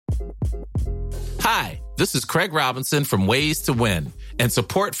Hi, this is Craig Robinson from Ways to Win, and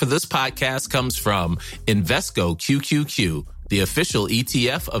support for this podcast comes from Invesco QQQ, the official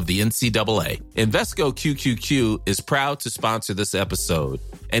ETF of the NCAA. Invesco QQQ is proud to sponsor this episode,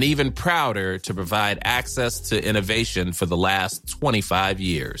 and even prouder to provide access to innovation for the last 25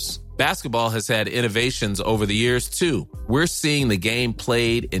 years. Basketball has had innovations over the years, too. We're seeing the game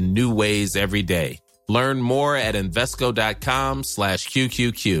played in new ways every day. Learn more at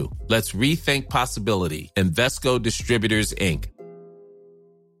Invesco.com/QQQ. Let's rethink possibility. Invesco Distributors, Inc.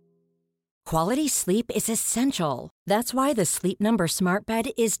 Quality sleep is essential. That's why the Sleep Number Smart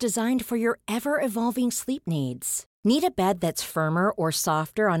Bed is designed for your ever-evolving sleep needs. Need a bed that's firmer or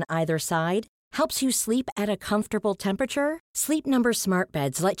softer on either side? Helps you sleep at a comfortable temperature? Sleep Number Smart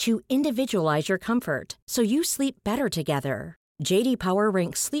Beds let you individualize your comfort, so you sleep better together. J.D. Power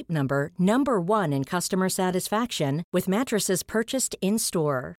ranks Sleep Number number 1 in customer satisfaction with mattresses purchased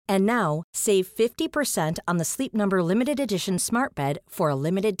in-store. And now, save 50% on the Sleep Number Limited Edition Smart Bed for a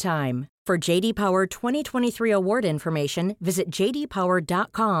limited time. For J.D. Power 2023 award information, visit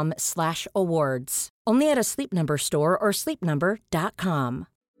jdpower.com/awards. Only at a Sleep Number store or sleepnumber.com.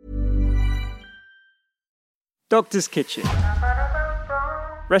 Doctor's Kitchen.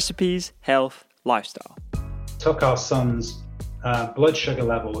 Recipes, health, lifestyle. Took our son's blood sugar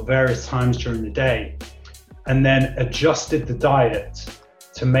level at various times during the day and then adjusted the diet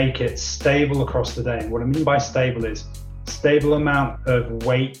to make it stable across the day. And what I mean by stable is stable amount of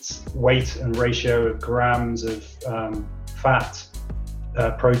weight and ratio of grams of fat,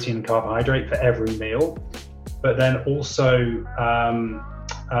 protein and carbohydrate for every meal, but then also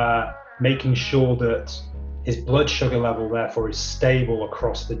making sure that his blood sugar level therefore is stable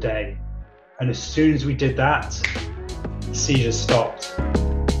across the day. And as soon as we did that, seizures stopped.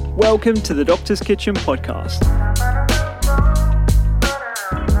 Welcome to the Doctor's Kitchen podcast.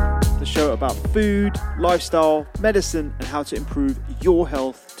 The show about food, lifestyle, medicine, and how to improve your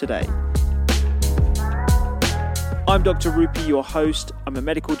health today. I'm Dr. Rupi, your host. I'm a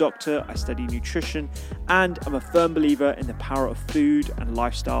medical doctor, I study nutrition, and I'm a firm believer in the power of food and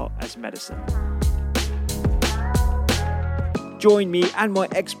lifestyle as medicine. Join me and my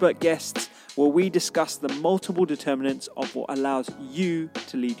expert guests where we discuss the multiple determinants of what allows you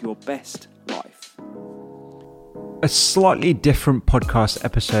to lead your best life. A slightly different podcast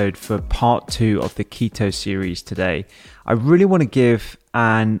episode for part 2 of the Keto series today. I really want to give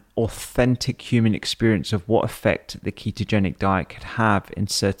an authentic human experience of what effect the ketogenic diet could have in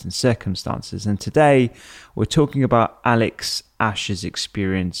certain circumstances. And today we're talking about Alex Ash's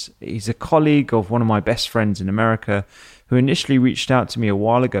experience. He's a colleague of one of my best friends in America who initially reached out to me a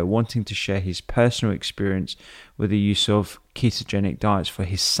while ago wanting to share his personal experience with the use of ketogenic diets for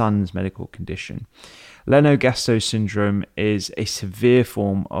his son's medical condition. Lennox-Gastaut syndrome is a severe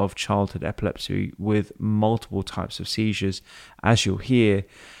form of childhood epilepsy with multiple types of seizures, as you'll hear.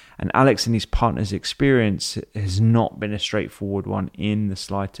 And Alex and his partner's experience has not been a straightforward one in the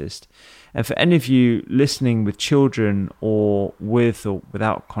slightest. And for any of you listening with children or with or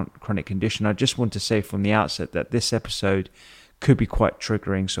without chronic condition, I just want to say from the outset that this episode could be quite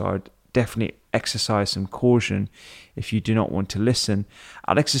triggering. So I'd definitely exercise some caution if you do not want to listen.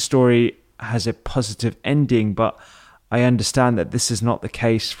 Alex's story has a positive ending, but I understand that this is not the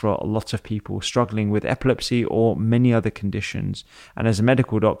case for a lot of people struggling with epilepsy or many other conditions. And as a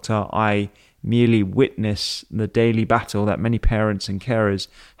medical doctor, I merely witness the daily battle that many parents and carers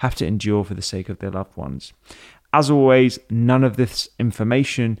have to endure for the sake of their loved ones. As always, none of this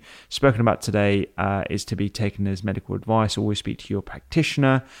information spoken about today is to be taken as medical advice. Always speak to your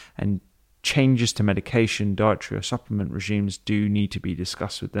practitioner, and changes to medication, dietary or supplement regimes do need to be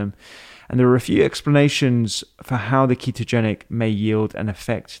discussed with them. And there are a few explanations for how the ketogenic may yield an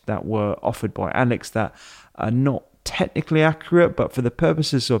effect that were offered by Alex that are not technically accurate, but for the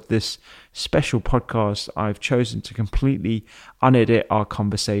purposes of this special podcast, I've chosen to completely unedit our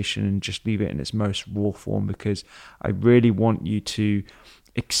conversation and just leave it in its most raw form because I really want you to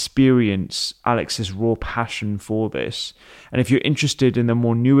experience Alex's raw passion for this. And if you're interested in a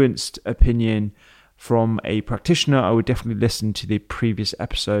more nuanced opinion from a practitioner, I would definitely listen to the previous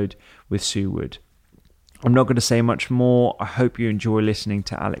episode with Sue Wood. I'm not going to say much more. I hope you enjoy listening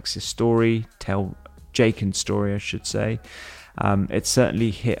to Alex's story, Jaken's story, I should say. It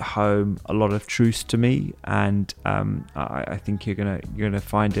certainly hit home a lot of truth to me, and I think you're gonna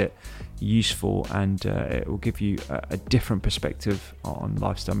find it useful, and it will give you a different perspective on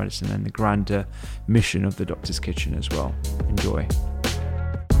lifestyle medicine and the grander mission of the Doctor's Kitchen as well. Enjoy.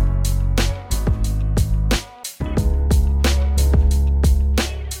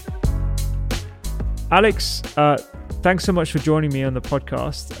 Alex, thanks so much for joining me on the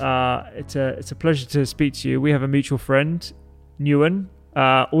podcast. It's a pleasure to speak to you. We have a mutual friend, Nguyen,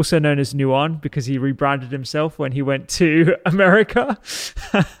 also known as Nguyen because he rebranded himself when he went to America.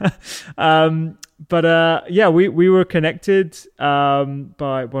 We were connected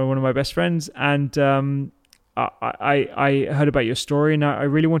by one of my best friends, and I heard about your story, and I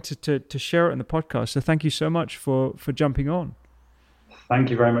really wanted to share it in the podcast. So thank you so much for jumping on.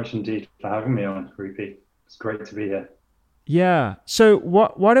 Thank you very much indeed for having me on, Rupi. It's great to be here. Yeah. So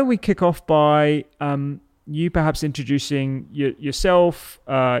why don't we kick off by you perhaps introducing yourself,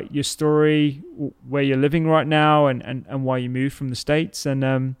 your story, where you're living right now, and why you moved from the States,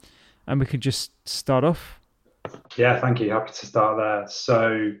 and we could just start off. Yeah, thank you. Happy to start there.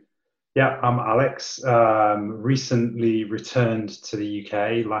 So, yeah, I'm Alex. Recently returned to the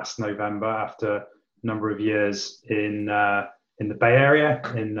UK last November after a number of years in the Bay Area,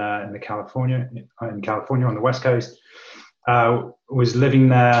 in California on the West Coast. Was living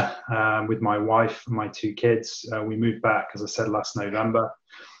there with my wife and my two kids. We moved back, as I said, last November.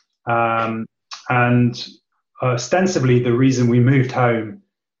 And ostensibly, the reason we moved home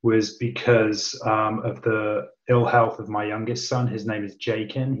was because of the ill health of my youngest son. His name is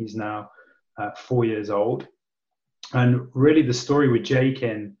Jakin. He's now 4 years old. And really, the story with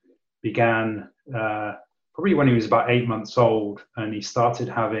Jakin began probably when he was about 8 months old, and he started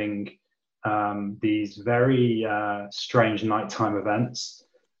having these very strange nighttime events,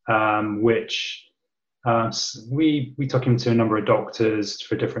 which we took him to a number of doctors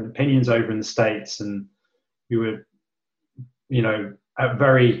for different opinions over in the States, and we were, at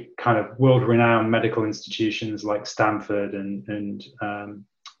very kind of world-renowned medical institutions like Stanford and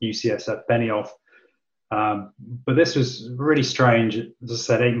UCSF Benioff. But this was really strange. As I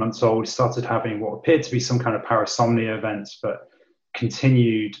said, 8 months old, he started having what appeared to be some kind of parasomnia events, but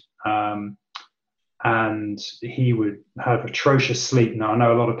continued. And he would have atrocious sleep. Now, I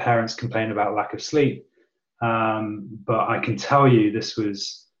know a lot of parents complain about lack of sleep, but I can tell you this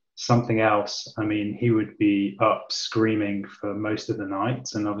was something else. I mean, he would be up screaming for most of the night.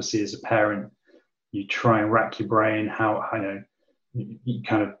 And obviously, as a parent, you try and rack your brain how you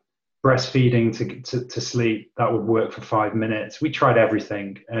kind of breastfeeding to sleep, that would work for 5 minutes. We tried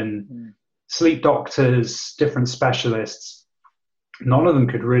everything, and sleep doctors, different specialists, none of them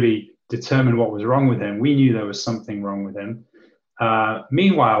could really determine what was wrong with him. We knew there was something wrong with him.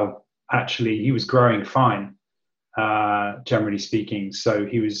 Meanwhile, actually, he was growing fine, generally speaking. So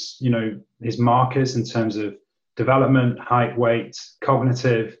he was, his markers in terms of development, height, weight,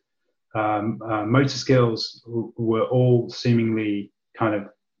 cognitive, motor skills were all seemingly kind of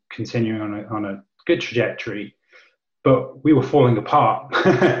continuing on a good trajectory, but we were falling apart.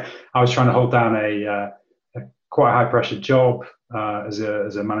 I was trying to hold down a quite high pressure job as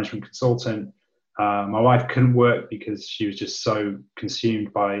a management consultant. My wife couldn't work because she was just so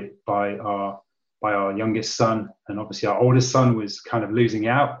consumed by our youngest son, and obviously our oldest son was kind of losing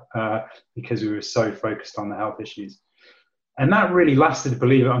out because we were so focused on the health issues. And that really lasted,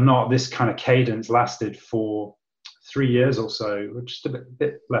 believe it or not, this kind of cadence lasted for 3 years or so, or just a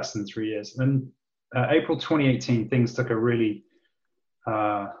bit less than 3 years. And April 2018, things took a really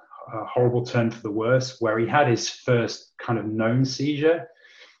horrible turn for the worse, where he had his first kind of known seizure.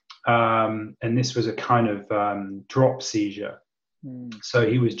 And this was a kind of drop seizure. So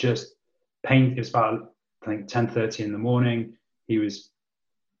he was just painting. It was about, I think, 10:30 in the morning. He was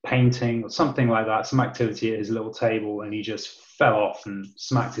painting or something like that, some activity at his little table, and he just fell off and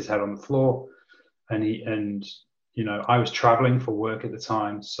smacked his head on the floor. And I was traveling for work at the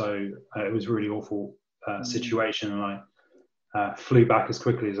time, so it was a really awful situation, and I flew back as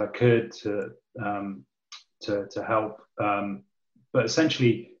quickly as I could to help. But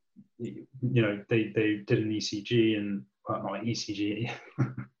essentially, they did an ECG, and not an ECG.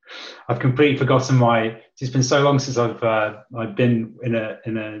 I've completely forgotten it's been so long since I've been in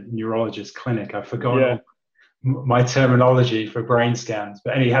a neurologist clinic. I've forgotten my terminology for brain scans.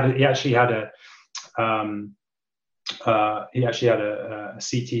 But anyway, he actually had a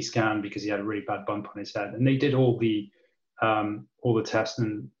CT scan because he had a really bad bump on his head, and they did all the tests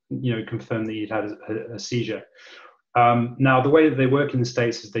and confirmed that he'd had a seizure. Now, the way that they work in the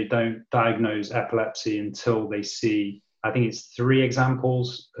States is they don't diagnose epilepsy until they see, I think it's 3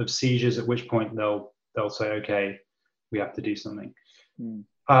 examples of seizures, at which point they'll say, okay, we have to do something.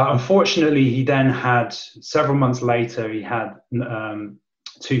 Unfortunately, he then had, several months later, he had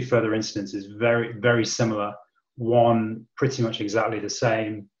 2 further incidences, very, very similar. One pretty much exactly the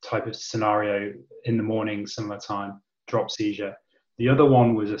same type of scenario in the morning, similar time, drop seizure. The other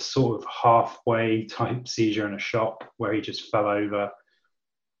one was a sort of halfway type seizure in a shop where he just fell over.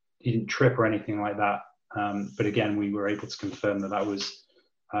 He didn't trip or anything like that. But again, we were able to confirm that was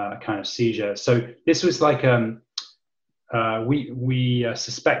a kind of seizure. So this was like we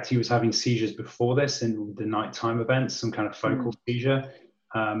suspect he was having seizures before this in the nighttime events, some kind of focal seizure.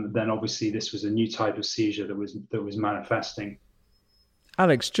 Then obviously this was a new type of seizure that was manifesting.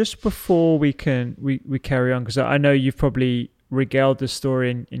 Alex, just before we carry on, because I know you've probably regaled this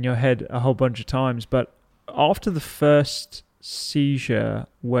story in your head a whole bunch of times, but after the first seizure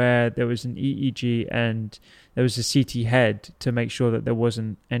where there was an EEG and there was a CT head to make sure that there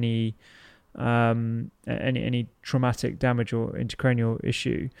wasn't any traumatic damage or intracranial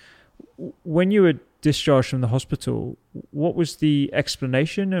issue, when you were discharged from the hospital, what was the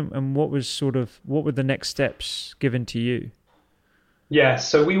explanation and what were the next steps given to you? Yeah,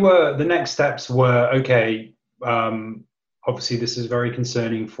 so the next steps were, okay, obviously this is very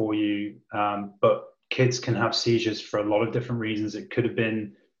concerning for you, but kids can have seizures for a lot of different reasons. It could have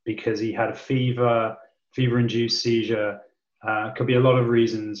been because he had a fever-induced seizure. It could be a lot of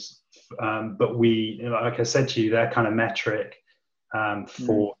reasons, but like I said to you, their kind of metric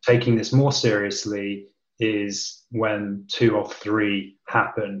for taking this more seriously is when 2 or 3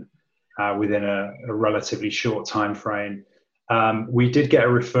 happen within a relatively short time frame. We did get a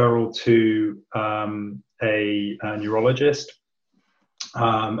referral to a neurologist,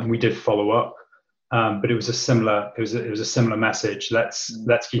 and we did follow up. But it was a similar message. Let's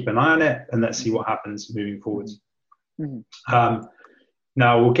keep an eye on it and let's see what happens moving forward. Mm-hmm.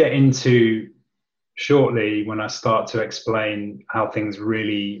 Now we'll get into shortly when I start to explain how things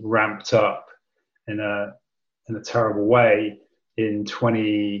really ramped up in a terrible way in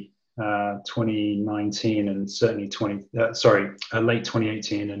 2019 and certainly late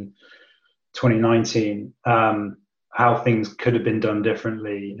 2018 and 2019. How things could have been done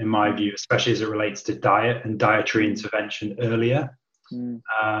differently, in my view, especially as it relates to diet and dietary intervention earlier.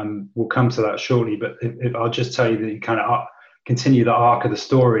 We'll come to that shortly, but if I'll just tell you that you kind of continue the arc of the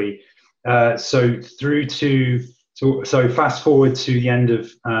story. So fast forward to the end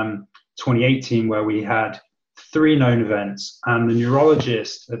of 2018, where we had 3 known events, and the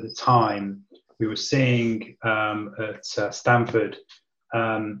neurologist at the time we were seeing at Stanford,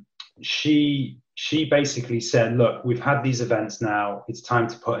 she basically said, look, we've had these events now, it's time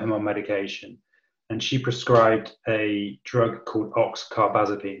to put him on medication. And she prescribed a drug called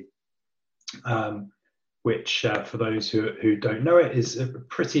oxcarbazepine, which for those who don't know it is a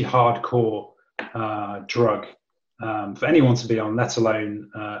pretty hardcore drug for anyone to be on, let alone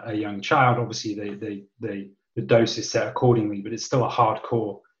a young child. Obviously the dose is set accordingly, but it's still a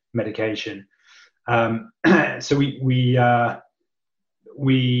hardcore medication. So we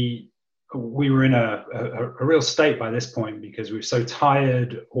were in a real state by this point because we were so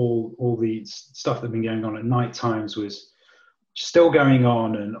tired. All the stuff that had been going on at night times was still going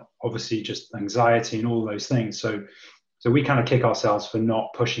on, and obviously just anxiety and all those things. So we kind of kick ourselves for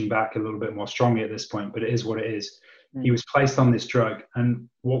not pushing back a little bit more strongly at this point, but it is what it is. He was placed on this drug, and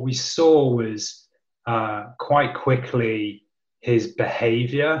what we saw was quite quickly his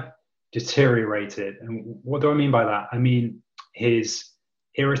behavior deteriorated. And what do I mean by that? I mean his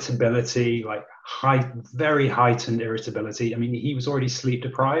irritability, like very heightened irritability. I mean, he was already sleep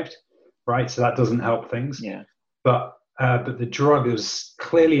deprived, right? So that doesn't help things. Yeah. But the drug, there was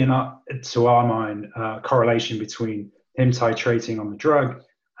clearly to our mind, correlation between him titrating on the drug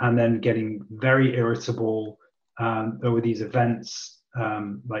and then getting very irritable. There were these events,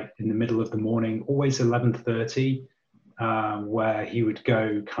 like in the middle of the morning, always 11:30, where he would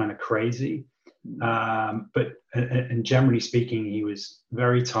go kind of crazy. But generally speaking, he was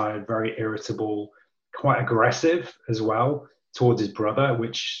very tired, very irritable, quite aggressive as well towards his brother,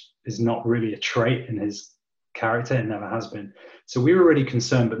 which is not really a trait in his character. It never has been. So we were really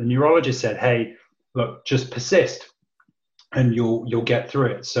concerned, but the neurologist said, hey, look, just persist and you'll get through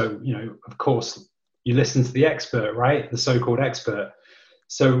it. So, of course, you listen to the expert, right? The so-called expert.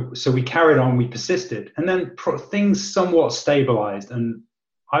 So we carried on, we persisted, and then things somewhat stabilized. And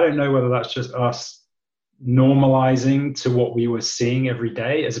I don't know whether that's just us normalizing to what we were seeing every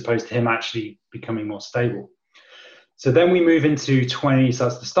day as opposed to him actually becoming more stable. So then we move into so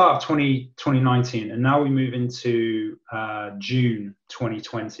that's the start of 2019, and now we move into June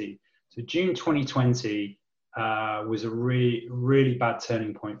 2020. So June 2020 was a really, really bad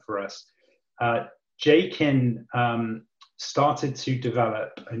turning point for us. Jakin started to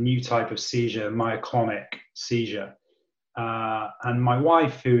develop a new type of seizure, myoclonic seizure. And my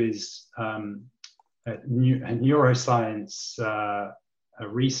wife, who is a neuroscience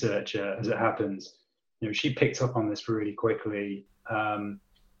researcher, as it happens, she picked up on this really quickly.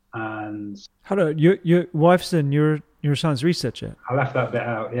 And Hold on, your wife's a neuroscience researcher. I left that bit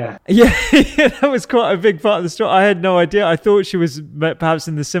out. Yeah. Yeah, that was quite a big part of the story. I had no idea. I thought she was perhaps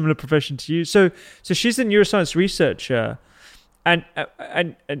in the similar profession to you. So she's a neuroscience researcher, and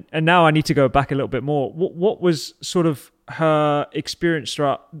now I need to go back a little bit more. What was sort of her experience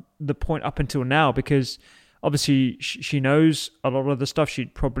throughout the point up until now? Because obviously she knows a lot of the stuff. She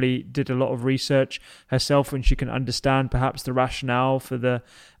probably did a lot of research herself, and she can understand perhaps the rationale for the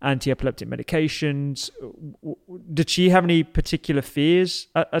anti-epileptic medications. Did she have any particular fears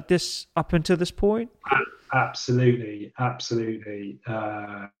at this up until this point? Absolutely. A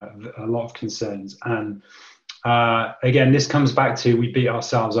lot of concerns. And again, this comes back to, we beat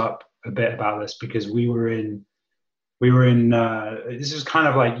ourselves up a bit about this because we were in this was kind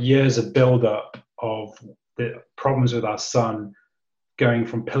of like years of build-up of the problems with our son, going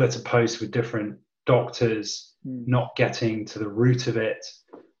from pillar to post with different doctors, not getting to the root of it,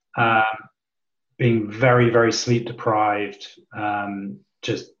 being very, very sleep deprived,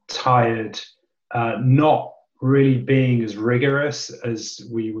 just tired, not really being as rigorous as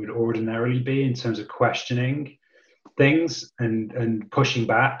we would ordinarily be in terms of questioning things and pushing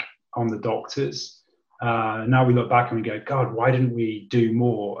back on the doctors. Now we look back and we go, God, why didn't we do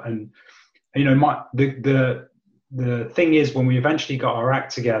more? And you know, the thing is, when we eventually got our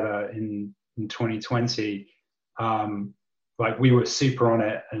act together in 2020, like we were super on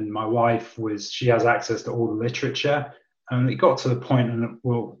it, and my wife she has access to all the literature, and it got to the point, and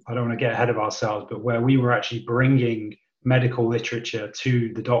well, I don't want to get ahead of ourselves, but where we were actually bringing medical literature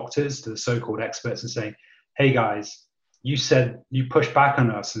to the doctors, to the so-called experts, and saying, hey guys, you pushed back on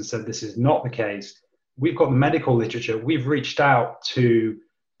us and said this is not the case. We've got the medical literature. We've reached out to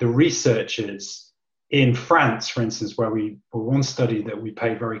the researchers in France, for instance, where one study that we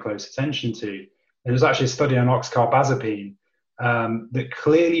paid very close attention to. There was actually a study on oxcarbazepine that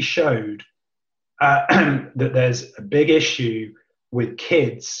clearly showed that there's a big issue with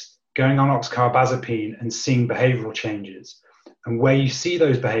kids going on oxcarbazepine and seeing behavioral changes. And where you see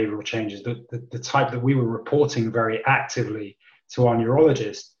those behavioral changes, the type that we were reporting very actively to our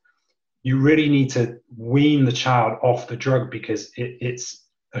neurologist, you really need to wean the child off the drug, because it's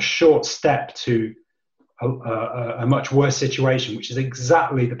a short step to a much worse situation, which is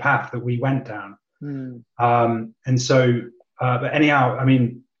exactly the path that we went down. And so, but anyhow, I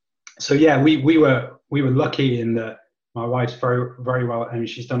mean, so yeah, we were lucky in that my wife's very, very well. I mean,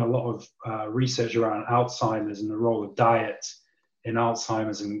 she's done a lot of research around Alzheimer's and the role of diet in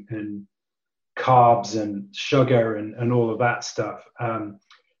Alzheimer's and carbs and sugar and all of that stuff.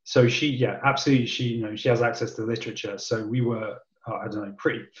 So absolutely, she has access to literature. So we were, I don't know,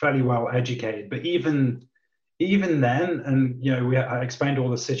 fairly well educated. But even then, and I explained all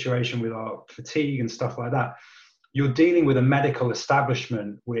the situation with our fatigue and stuff like that. You're dealing with a medical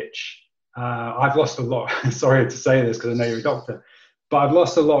establishment, which I've lost a lot. Sorry to say this because I know you're a doctor, but I've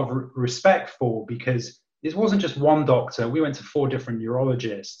lost a lot of respect for, because this wasn't just one doctor. We went to 4 different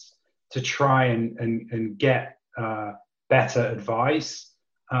neurologists to try and get better advice.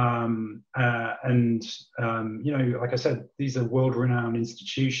 Like I said, these are world-renowned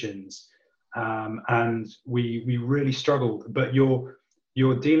institutions, and we really struggled. But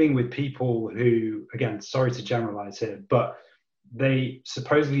you're dealing with people who, again, sorry to generalize here, but they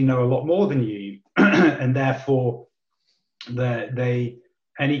supposedly know a lot more than you, and therefore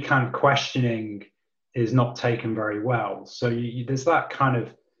any kind of questioning is not taken very well. So there's that kind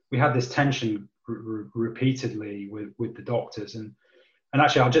of, we had this tension repeatedly with the doctors. And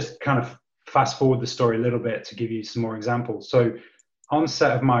actually, I'll just kind of fast forward the story a little bit to give you some more examples. So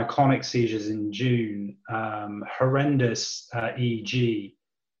onset of myoclonic seizures in June, horrendous EEG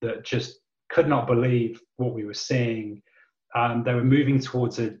that just could not believe what we were seeing. They were moving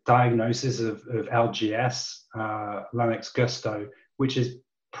towards a diagnosis of LGS, Lennox-Gastaut, which is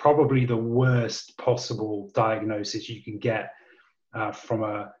probably the worst possible diagnosis you can get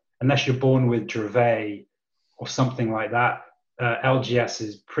unless you're born with Dravet or something like that. LGS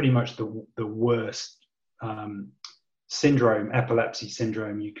is pretty much the worst epilepsy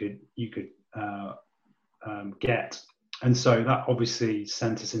syndrome you could get, and so that obviously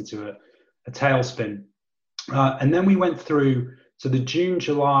sent us into a tailspin. And then we went through the June,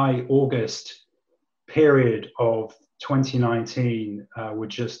 July, August period of 2019 were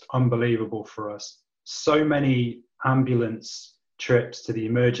just unbelievable for us. So many ambulance trips to the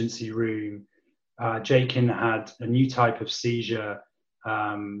emergency room. Jakin had a new type of seizure.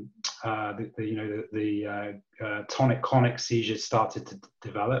 The tonic-clonic seizures started to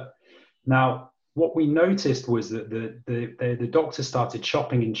develop. Now, what we noticed was that the doctor started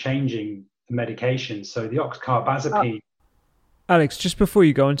chopping and changing the medication. So the oxcarbazepine. Alex, just before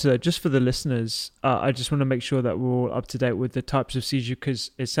you go into that, just for the listeners, I just want to make sure that we're all up to date with the types of seizure,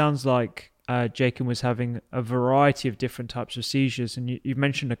 because it sounds like Jacob was having a variety of different types of seizures, and you've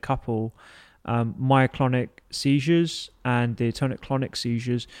mentioned a couple, myoclonic seizures and the tonic-clonic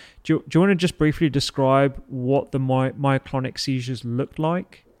seizures. Do you want to just briefly describe what the myoclonic seizures look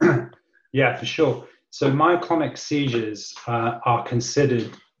like? Yeah, for sure. So myoclonic seizures are considered,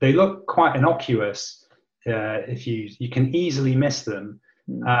 they look quite innocuous. If you can easily miss them,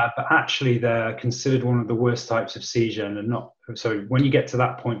 but actually they're considered one of the worst types of seizure, and not so. When you get to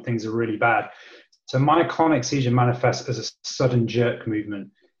that point, things are really bad. So myoclonic seizure manifests as a sudden jerk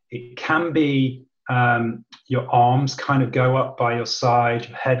movement. It can be your arms kind of go up by your side,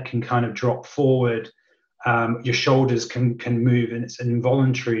 your head can kind of drop forward, your shoulders can move, and it's an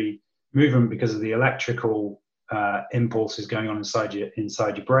involuntary movement because of the electrical impulses going on inside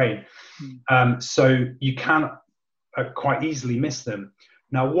your brain. So you can quite easily miss them.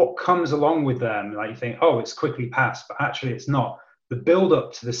 Now, what comes along with them, like you think, oh, it's quickly passed, but actually it's not. The build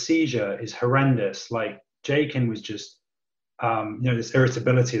up to the seizure is horrendous. Like Jakin was just, this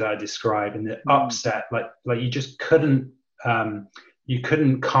irritability that I described, and the upset, like you just couldn't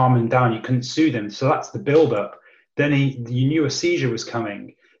calm him down. You couldn't soothe him. So that's the build up. Then you knew a seizure was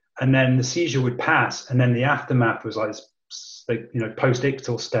coming, and then the seizure would pass, and then the aftermath was like,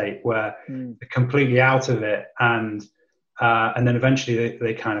 post-ictal state where they're completely out of it, and then eventually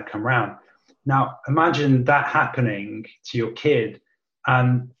they kind of come round. Now imagine that happening to your kid,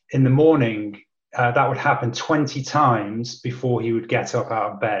 and in the morning that would happen 20 times before he would get up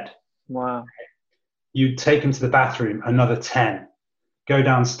out of bed. Wow. You'd take him to the bathroom, another 10, go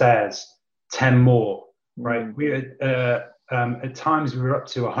downstairs, 10 more, right? We at times we were up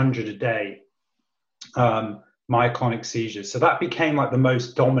to 100 a day. Myoclonic seizures. So that became like the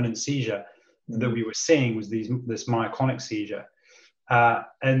most dominant seizure that we were seeing, was this myoclonic seizure.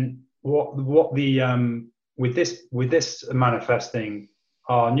 And what the with this manifesting,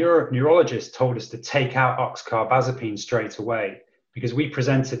 our neurologist told us to take out oxcarbazepine straight away, because we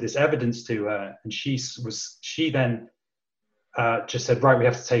presented this evidence to her, and she then just said, right, we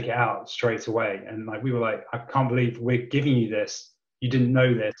have to take it out straight away. And like we were like, I can't believe we're giving you this. You didn't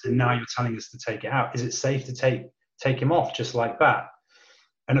know this, and now you're telling us to take it out. Is it safe to take him off just like that?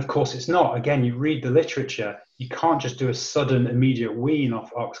 And of course it's not. Again, you read the literature, you can't just do a sudden immediate wean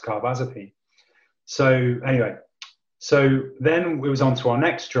off oxcarbazepine. So anyway, so then it was on to our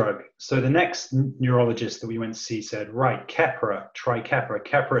next drug. So the next neurologist that we went to see said, right, try Keppra.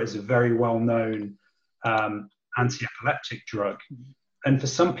 Keppra is a very well-known anti-epileptic drug. And for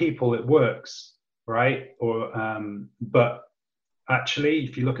some people it works, right? But actually,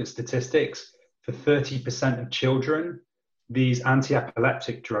 if you look at statistics, for 30% of children, these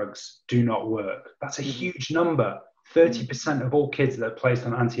anti-epileptic drugs do not work. That's a huge number. 30% of all kids that are placed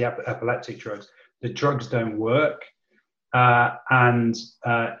on anti-epileptic drugs, the drugs don't work. And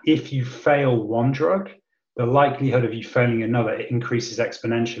if you fail one drug, the likelihood of you failing another, it increases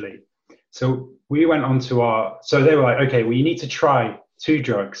exponentially. So we went on to so they were like, okay, well, you need to try 2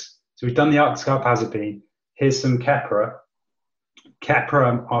 drugs. So we've done the oxcarbazepine. Here's some Keppra.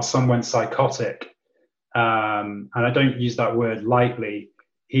 Keppra, our son went psychotic. And I don't use that word lightly.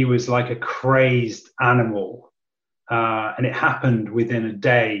 He was like a crazed animal. And it happened within a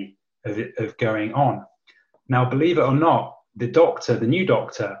day of going on. Now, believe it or not, the new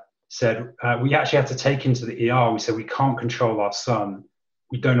doctor said, we actually had to take him to the ER. We said, we can't control our son.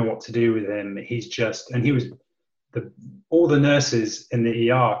 We don't know what to do with him. All the nurses in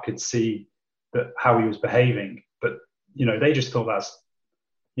the ER could see how he was behaving. But, they just thought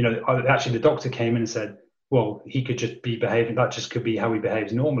actually the doctor came in and said, well, he could just be behaving. That just could be how he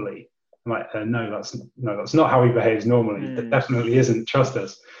behaves normally. I'm like, no, that's not how he behaves normally. That definitely isn't. Trust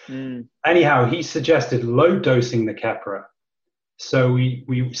us. Anyhow, he suggested low dosing the Keppra. So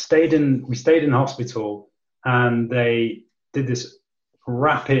we stayed in hospital, and they did this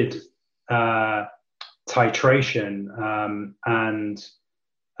rapid titration, and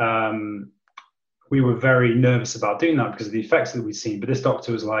we were very nervous about doing that because of the effects that we'd seen. But this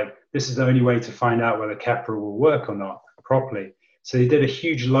doctor was like, this is the only way to find out whether Keppra will work or not properly. So they did a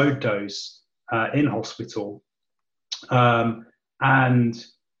huge load dose in hospital. And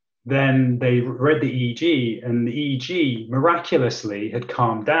then they read the EEG, and the EEG miraculously had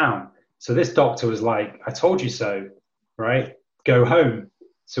calmed down. So this doctor was like, I told you so, right? Go home.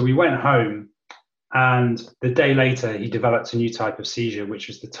 So we went home, and the day later, he developed a new type of seizure, which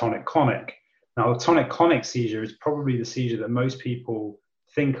was the tonic-clonic. Now, the tonic-clonic seizure is probably the seizure that most people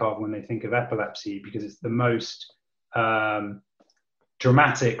think of when they think of epilepsy, because it's the most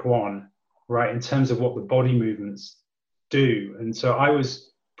dramatic one, right, in terms of what the body movements do. And so I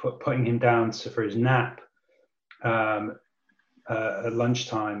was putting him down for his nap at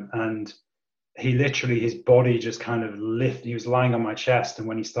lunchtime, and he literally, his body just kind of lifted. He was lying on my chest, and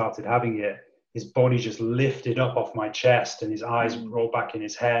when he started having it, his body just lifted up off my chest, and his eyes rolled back in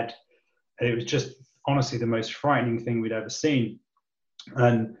his head. And it was just honestly the most frightening thing we'd ever seen.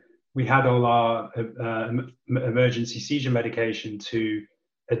 And we had all our emergency seizure medication to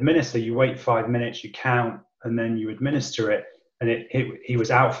administer. You wait 5 minutes, you count, and then you administer it. And he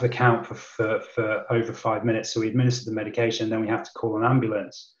was out for the count for over 5 minutes. So we administered the medication, and then we have to call an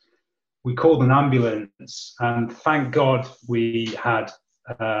ambulance. We called an ambulance, and thank God we had,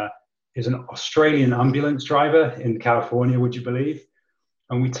 is an Australian ambulance driver in California, would you believe?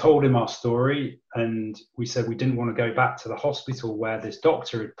 And we told him our story, and we said we didn't want to go back to the hospital where this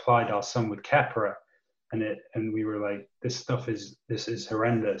doctor had plied our son with Keppra, and we were like, this is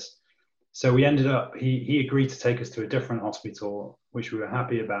horrendous. So we ended up, he agreed to take us to a different hospital, which we were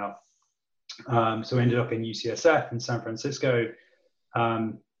happy about. So we ended up in UCSF in San Francisco,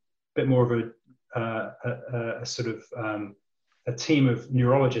 bit more of a sort of a team of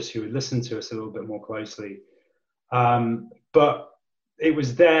neurologists who would listen to us a little bit more closely. But it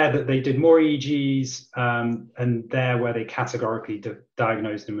was there that they did more EEGs, and there where they categorically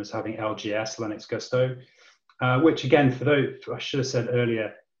diagnosed him as having LGS, Lennox-Gastaut, which again, for those, I should have said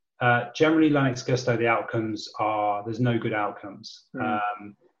earlier, generally Lennox-Gastaut, the outcomes are, there's no good outcomes.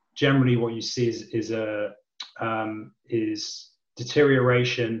 Generally what you see is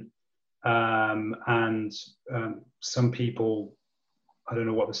deterioration, and some people, I don't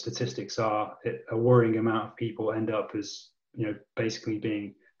know what the statistics are, a worrying amount of people end up as, basically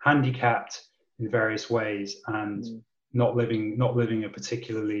being handicapped in various ways and not living a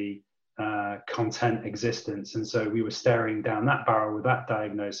particularly content existence. And so we were staring down that barrel with that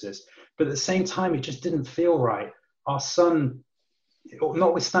diagnosis, but at the same time, it just didn't feel right. Our son,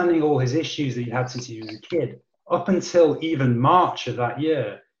 notwithstanding all his issues that he had since he was a kid, up until even March of that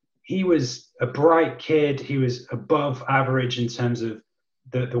year, he was a bright kid. He was above average in terms of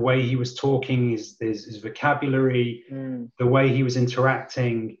the way he was talking, his vocabulary, the way he was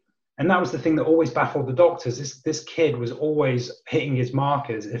interacting. And that was the thing that always baffled the doctors. This kid was always hitting his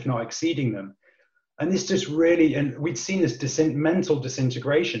markers, if not exceeding them. And this just really, and we'd seen this mental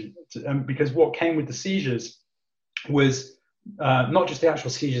disintegration, because what came with the seizures was not just the actual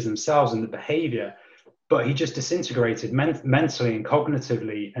seizures themselves and the behavior, but he just disintegrated mentally and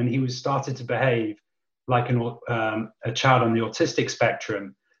cognitively, and he was started to behave like a child on the autistic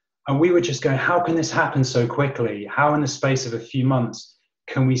spectrum. And we were just going, how can this happen so quickly? How in the space of a few months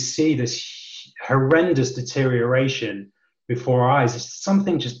can we see this horrendous deterioration before our eyes?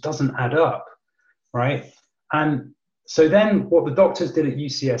 Something just doesn't add up, right? And so then what the doctors did at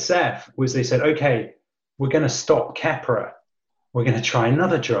UCSF was they said, okay, we're going to stop Keppra. We're going to try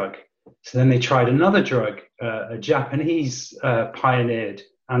another drug. So then they tried another drug, a Japanese pioneered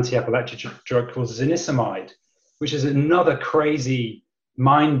anti-epileptic drug called zonisamide, which is another crazy,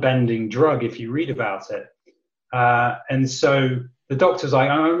 mind-bending drug if you read about it. And so the doctor's like,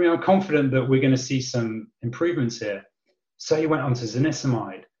 I'm confident that we're going to see some improvements here. So he went on to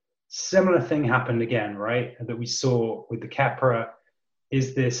zonisamide. Similar thing happened again, right? That we saw with the Keppra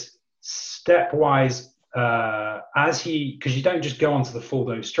is this stepwise, because you don't just go onto the full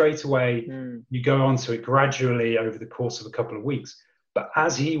dose straight away, you go onto it gradually over the course of a couple of weeks. But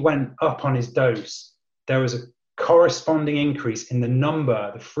as he went up on his dose, there was a corresponding increase in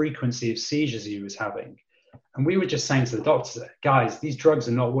the frequency of seizures he was having. And we were just saying to the doctors, guys, these drugs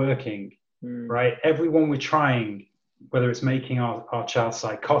are not working, right? Everyone we're trying, whether it's making our child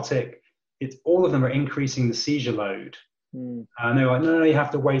psychotic, all of them are increasing the seizure load. And they were like, no, you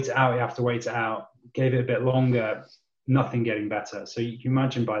have to wait it out. Gave it a bit longer, nothing getting better. So you can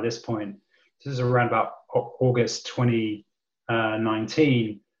imagine by this point, this is around about August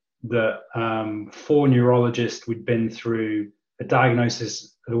 2019, that 4 neurologists we'd been through a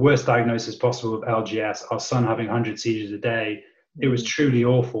diagnosis, the worst diagnosis possible of LGS, our son having 100 seizures a day. It was truly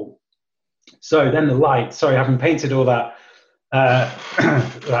awful. So then having painted all that,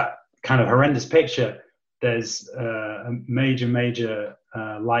 that kind of horrendous picture, there's a major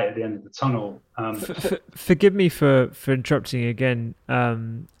light at the end of the tunnel. Forgive me for interrupting again,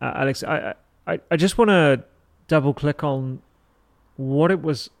 Alex. I just want to double click on what it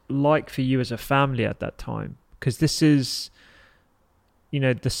was like for you as a family at that time, because this is,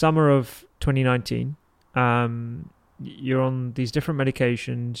 the summer of 2019. You're on these different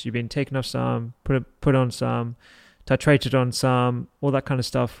medications. You've been taken off some, put on some, titrated on some, all that kind of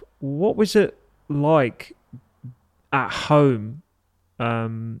stuff. What was it like at home,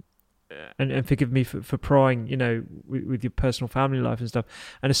 and forgive me for prying, with your personal family life and stuff,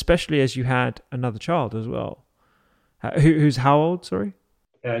 and especially as you had another child as well. Who's how old? Sorry.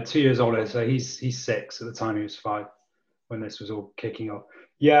 2 years older. So he's 6 at the time. He was 5 when this was all kicking off.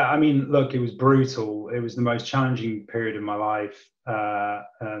 Yeah, I mean, look, it was brutal. It was the most challenging period of my life,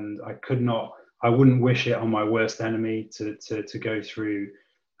 and I wouldn't wish it on my worst enemy to go through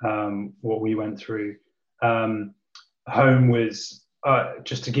what we went through. Home was,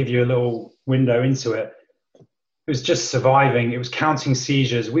 just to give you a little window into it, it was just surviving. It was counting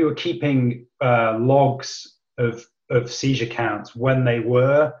seizures. We were keeping logs of seizure counts. When they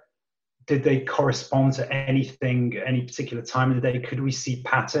were, did they correspond to anything, any particular time of the day? Could we see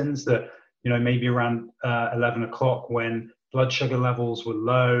patterns that, maybe around 11 o'clock when blood sugar levels were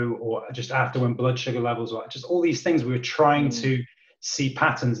low, or just after when blood sugar levels were, just all these things we were trying to see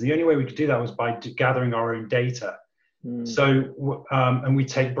patterns. The only way we could do that was by gathering our own data. So, and we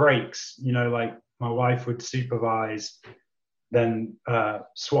take breaks, like my wife would supervise, then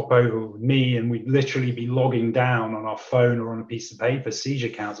swap over with me, and we'd literally be logging down on our phone or on a piece of paper seizure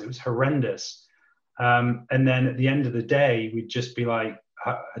counts. It was horrendous. And then at the end of the day, we'd just be like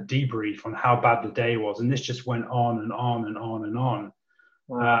a debrief on how bad the day was. And this just went on and on and on and on.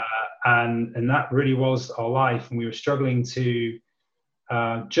 Wow. And that really was our life. And we were struggling to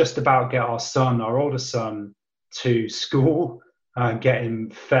just about get our oldest son, to school, get him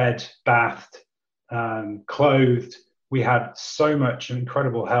fed, bathed, clothed. We had so much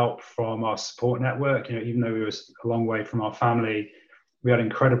incredible help from our support network. Even though we were a long way from our family, we had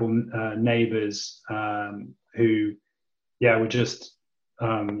incredible neighbors who, were just,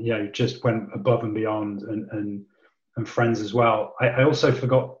 just went above and beyond, and friends as well. I also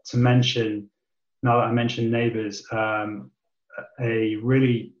forgot to mention, now that I mentioned neighbors, a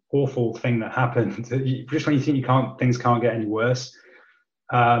really awful thing that happened. Just when you think things can't get any worse.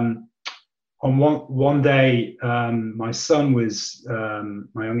 On one day, my youngest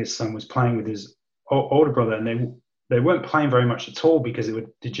son was playing with his older brother, and they weren't playing very much at all because it would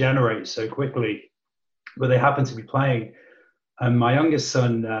degenerate so quickly. But they happened to be playing, and my youngest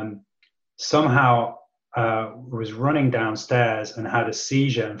son somehow was running downstairs and had a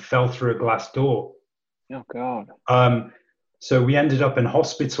seizure and fell through a glass door. Oh God. So we ended up in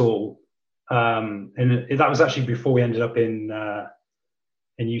hospital, and that was actually before we ended up in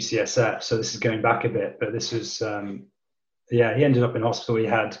UCSF. So this is going back a bit, but this was, he ended up in hospital. He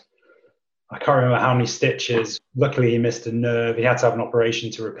had, I can't remember how many stitches. Luckily, he missed a nerve. He had to have an operation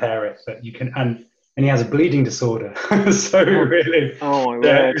to repair it. But and he has a bleeding disorder. So really, it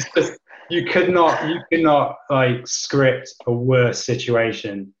was just, you could not like script a worse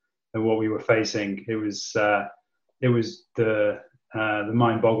situation than what we were facing. It was the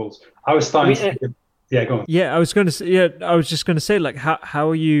mind boggles. I was starting to. Yeah, go on. Yeah, I was just going to say, like, how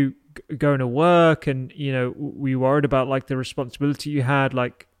are you going to work, and were you worried about like the responsibility you had,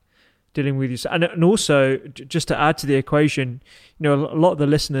 like dealing with you, and also just to add to the equation, a lot of the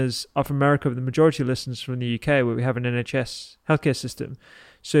listeners are from America, but the majority of listeners from the UK, where we have an NHS healthcare system.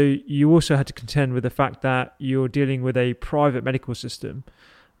 So you also had to contend with the fact that you're dealing with a private medical system,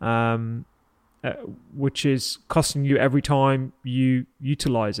 which is costing you every time you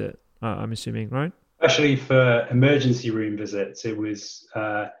utilize it. I'm assuming, right? Especially for emergency room visits, it was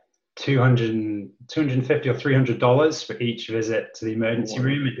 $250 or $300 for each visit to the emergency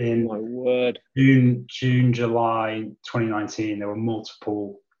room in June, July 2019. There were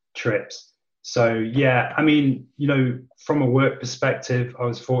multiple trips. So yeah, I mean, from a work perspective, I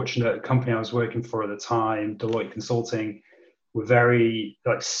was fortunate. The company I was working for at the time, Deloitte Consulting, were very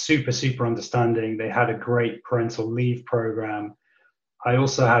super understanding. They had a great parental leave program. I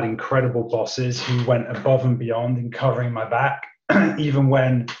also had incredible bosses who went above and beyond in covering my back, even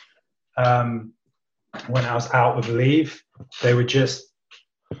when I was out of leave. They were just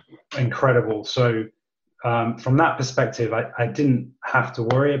incredible. So from that perspective, I didn't have to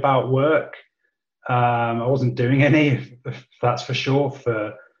worry about work. I wasn't doing any, that's for sure,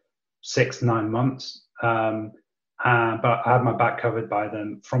 for 6-9 months. But I had my back covered by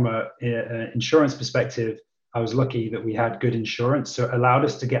them. From an insurance perspective, I was lucky that we had good insurance, so it allowed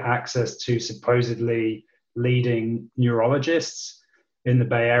us to get access to supposedly leading neurologists in the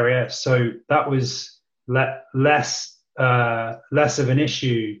Bay Area. So that was less of an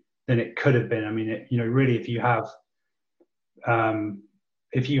issue than it could have been. I mean, really, if you have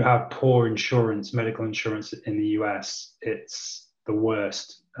poor insurance, medical insurance in the US, it's the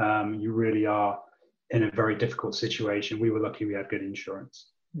worst. You really are in a very difficult situation. We were lucky we had good insurance.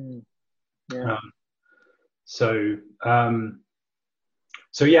 Yeah. So I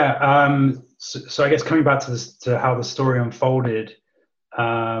guess coming back to how the story unfolded,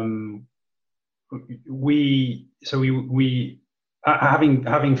 we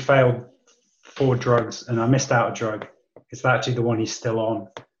having failed 4 drugs, and I missed out a drug. It's actually the one he's still on.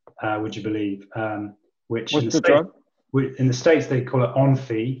 Would you believe? Which What's the drug? In the States they call it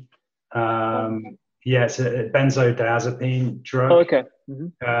Onfi. Yeah, it's a benzodiazepine drug. Oh, okay.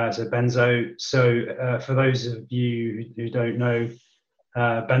 Mm-hmm. So benzo. So for those of you who don't know,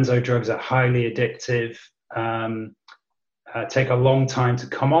 benzo drugs are highly addictive. Take a long time to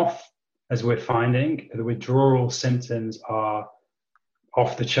come off, as we're finding. The withdrawal symptoms are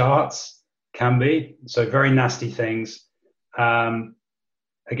off the charts, can be. So very nasty things. Again,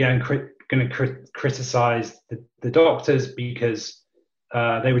 going to criticize the doctors because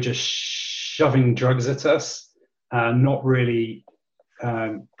they were just shoving drugs at us, not really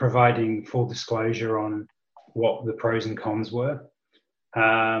providing full disclosure on what the pros and cons were.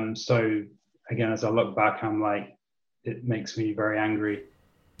 So again, as I look back, I'm like, it makes me very angry.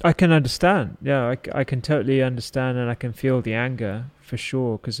 I can understand. Yeah, I can totally understand, and I can feel the anger for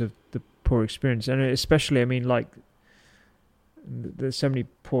sure because of the poor experience. And especially, I mean, like, there's so many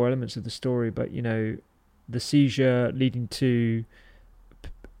poor elements of the story, but, you know, the seizure leading to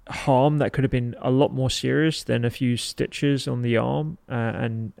harm that could have been a lot more serious than a few stitches on the arm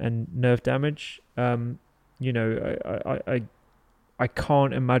and nerve damage. You know, I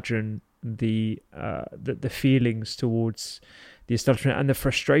can't imagine the feelings towards the establishment and the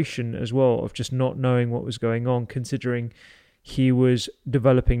frustration as well of just not knowing what was going on, considering he was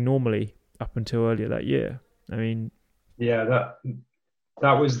developing normally up until earlier that year. I mean, yeah,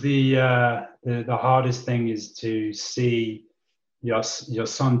 that was the hardest thing, is to see your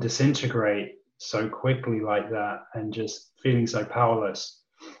son disintegrate so quickly like that and just feeling so powerless.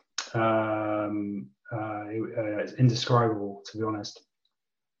 It's indescribable, to be honest.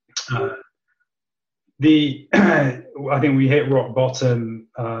 I think we hit rock bottom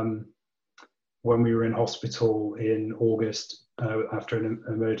when we were in hospital in August after an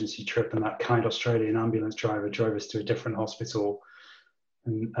emergency trip, and that kind Australian ambulance driver drove us to a different hospital.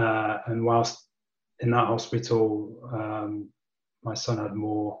 And whilst in that hospital, my son had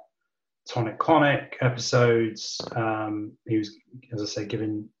more tonic-clonic episodes. He was, as I say,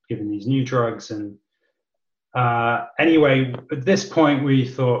 given these new drugs. And anyway, at this point, we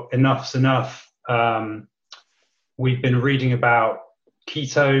thought enough's enough. We've been reading about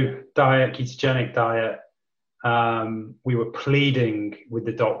keto diet, ketogenic diet. We were pleading with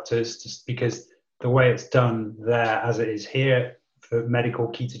the doctors just because the way it's done there, as it is here, for medical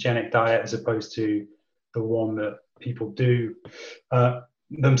ketogenic diet, as opposed to the one that people do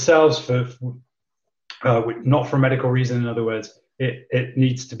themselves for not for a medical reason. In other words, it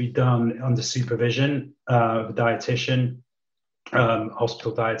needs to be done under supervision of a dietitian,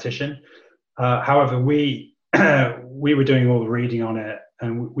 hospital dietitian. However, we were doing all the reading on it,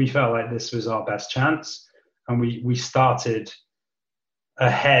 and we felt like this was our best chance. And we started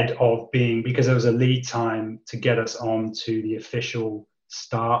ahead of being, because there was a lead time to get us on to the official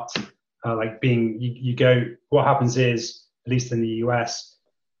start. You go, what happens is, at least in the US,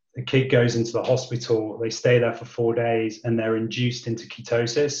 the kid goes into the hospital, they stay there for 4 days, and they're induced into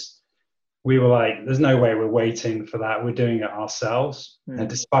ketosis. We were like, there's no way we're waiting for that. We're doing it ourselves,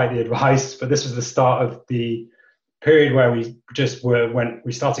 despite the advice. But this was the start of the period where we just when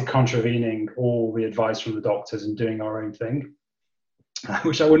we started contravening all the advice from the doctors and doing our own thing,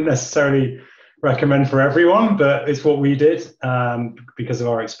 which I wouldn't necessarily recommend for everyone, but it's what we did because of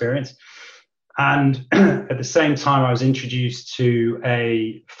our experience. And at the same time, I was introduced to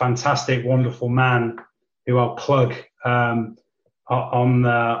a fantastic, wonderful man who I'll plug on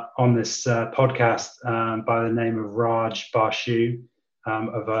this podcast by the name of Raj Barshu,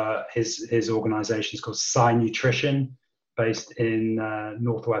 of his organization is called Psi Nutrition, based in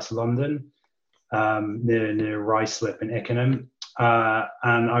northwest London, near Ruislip in Ickenham.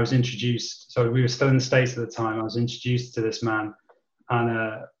 And I was introduced, so we were still in the States at the time, I was introduced to this man,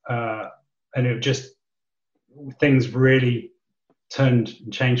 and it just, things really turned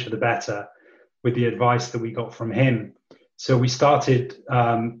and changed for the better with the advice that we got from him. So we started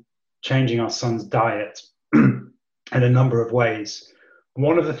changing our son's diet in a number of ways.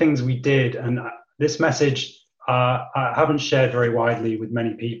 One of the things we did, and this message I haven't shared very widely with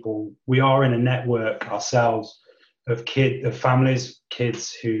many people, we are in a network ourselves of families,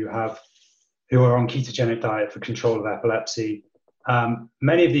 kids who are on ketogenic diet for control of epilepsy.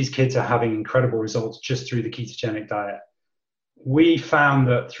 Many of these kids are having incredible results just through the ketogenic diet. We found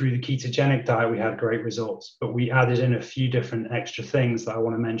that through the ketogenic diet, we had great results, but we added in a few different extra things that I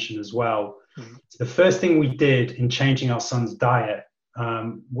want to mention as well. Mm-hmm. So the first thing we did in changing our son's diet,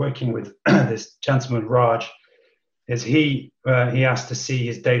 working with this gentleman, Raj, is he asked to see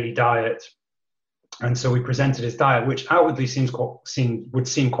his daily diet. And so we presented his diet, which outwardly would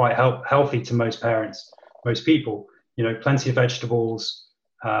seem quite healthy to most parents, most people. Plenty of vegetables,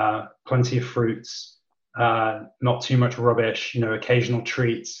 plenty of fruits, not too much rubbish, occasional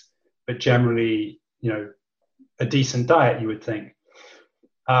treats, but generally, a decent diet, you would think.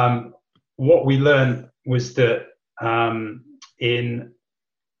 What we learned was that in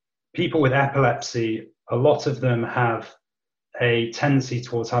people with epilepsy, a lot of them have a tendency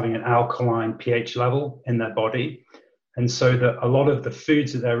towards having an alkaline pH level in their body. And so that a lot of the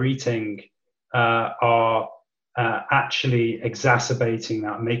foods that they're eating are actually exacerbating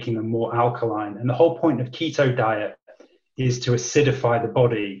that, making them more alkaline. And the whole point of keto diet is to acidify the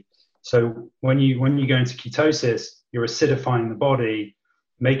body. So when you go into ketosis, you're acidifying the body,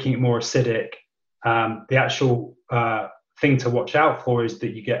 making it more acidic. The actual thing to watch out for is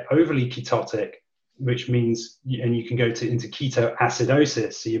that you get overly ketotic, which means, and you can go into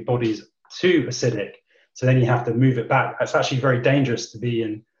ketoacidosis, so your body's too acidic. So then you have to move it back. It's actually very dangerous to be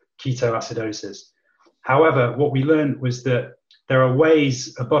in ketoacidosis. However, what we learned was that there are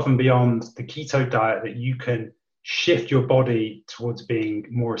ways above and beyond the keto diet that you can shift your body towards being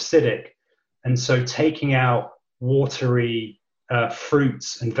more acidic. And so taking out watery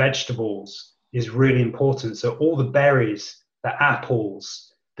fruits and vegetables is really important. So all the berries, the apples,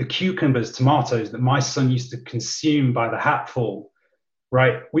 the cucumbers, tomatoes that my son used to consume by the hatful,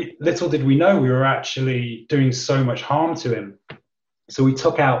 right? Little did we know we were actually doing so much harm to him. So we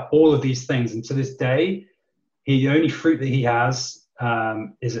took out all of these things. And to this day, the only fruit that he has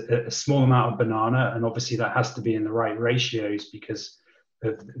is a small amount of banana. And obviously that has to be in the right ratios because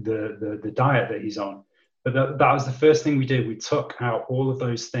of the diet that he's on. But that was the first thing we did. We took out all of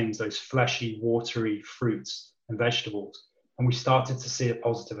those things, those fleshy, watery fruits and vegetables, and we started to see a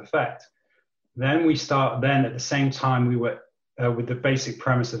positive effect. Then at the same time, we were with the basic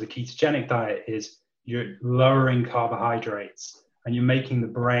premise of the ketogenic diet is you're lowering carbohydrates and you're making the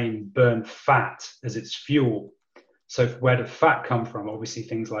brain burn fat as its fuel. So where did fat come from? Obviously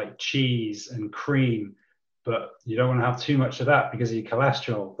things like cheese and cream, but you don't want to have too much of that because of your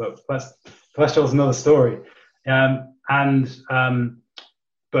cholesterol. But cholesterol is another story.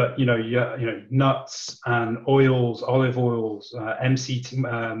 But nuts and oils, olive oils,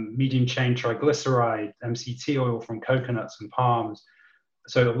 MCT, medium chain triglyceride, MCT oil from coconuts and palms.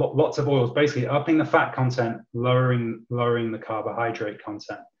 So lots of oils, basically upping the fat content, lowering the carbohydrate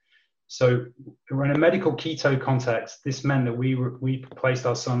content. So in a medical keto context, this meant that we placed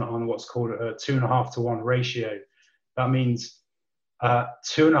our son on what's called a 2.5 to 1 ratio. That means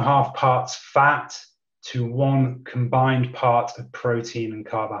 2.5 parts fat to 1 combined part of protein and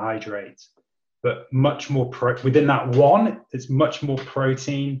carbohydrate. But much more within that 1, it's much more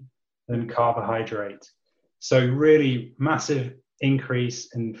protein than carbohydrate. So really massive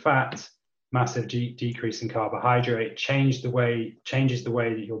increase in fat, massive decrease in carbohydrate, changes the way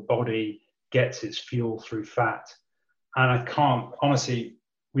that your body gets its fuel through fat. And I can't, honestly,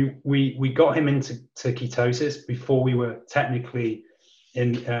 we got him into ketosis before we were technically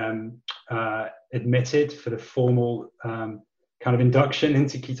admitted for the formal kind of induction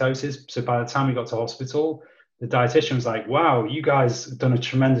into ketosis. So by the time we got to hospital, the dietitian was like, wow, you guys have done a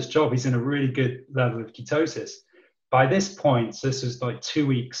tremendous job. He's in a really good level of ketosis. By this point, so this was like 2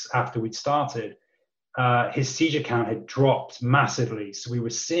 weeks after we'd started, his seizure count had dropped massively. So we were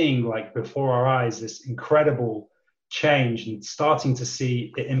seeing, like, before our eyes, this incredible change and starting to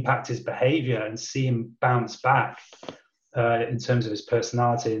see it impact his behavior and see him bounce back in terms of his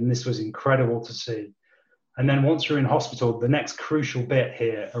personality. And this was incredible to see. And then once we're in hospital, the next crucial bit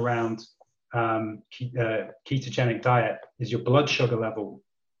here around ketogenic diet is your blood sugar level.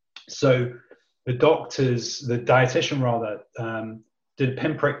 So the dietitian did a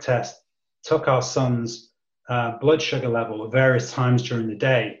pinprick test, took our son's blood sugar level at various times during the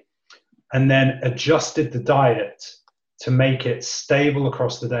day, and then adjusted the diet to make it stable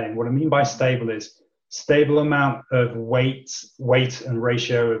across the day. And what I mean by stable is stable amount of weight and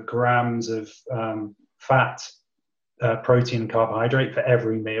ratio of grams of fat, protein, and carbohydrate for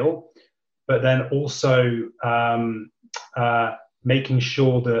every meal, but then also making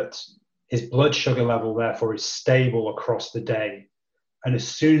sure that his blood sugar level, therefore, is stable across the day. And as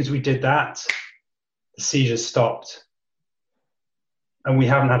soon as we did that, the seizures stopped. And we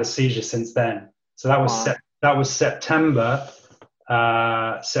haven't had a seizure since then. So that was September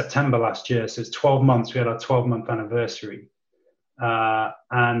last year. So it's 12 months. We had our 12-month anniversary.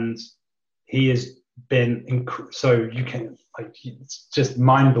 And he has been, so you can, like, it's just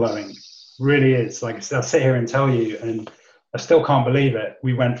mind-blowing. Really is. Like, I'll sit here and tell you, and I still can't believe it.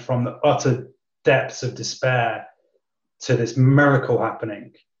 We went from the utter depths of despair to this miracle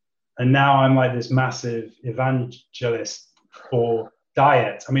happening. And now I'm like this massive evangelist for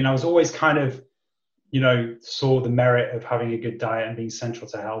diet. I mean, I was always kind of, saw the merit of having a good diet and being central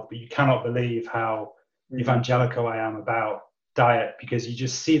to health, but you cannot believe how evangelical I am about diet, because you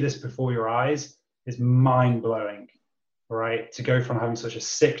just see this before your eyes. It's mind blowing, right? To go from having such a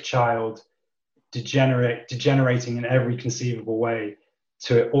sick child, degenerating in every conceivable way,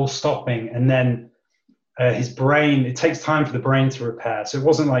 to it all stopping. And then his brain, it takes time for the brain to repair. So it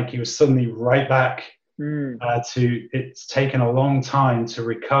wasn't like he was suddenly right back it's taken a long time to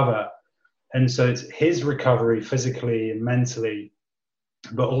recover. And so it's his recovery physically and mentally,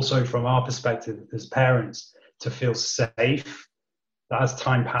 but also from our perspective as parents, to feel safe as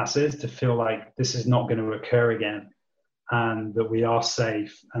time passes, to feel like this is not going to occur again, and that we are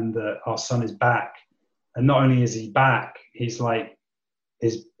safe, and that our son is back. And not only is he back, he's like,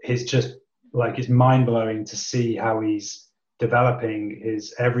 he's just like, it's mind blowing to see how he's developing,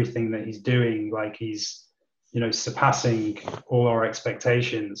 his everything that he's doing. Like he's, surpassing all our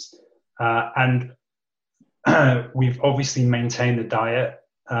expectations. And we've obviously maintained the diet,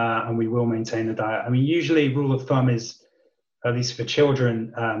 and we will maintain the diet. I mean, usually rule of thumb is, at least for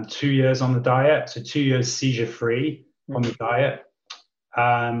children, 2 years on the diet. So 2 years seizure free on the diet.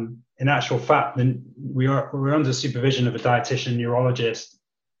 In actual fact, we're under supervision of a dietitian neurologist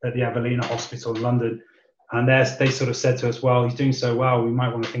at the Avelina Hospital in London. And they sort of said to us, well, he's doing so well, we might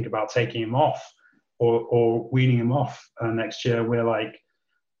want to think about taking him off or weaning him off next year. We're like,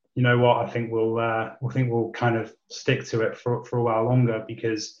 you know what, I think we'll kind of stick to it for a while longer,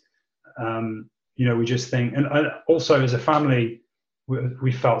 because, we just think, and also as a family,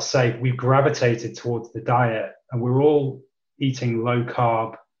 we felt safe. We gravitated towards the diet, and we're all eating low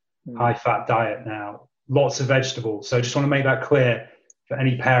carb, high fat diet now, lots of vegetables. So I just want to make that clear for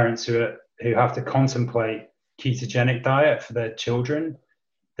any parents who have to contemplate ketogenic diet for their children.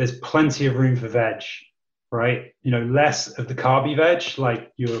 There's plenty of room for veg, right? Less of the carby veg,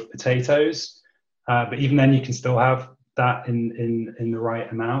 like your potatoes, but even then you can still have that in the right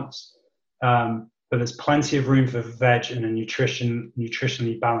amounts. But there's plenty of room for veg in a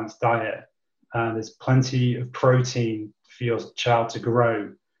nutritionally balanced diet. There's plenty of protein for your child to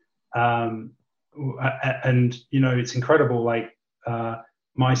grow. And it's incredible. Like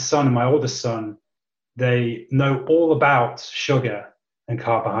my son and my oldest son, they know all about sugar and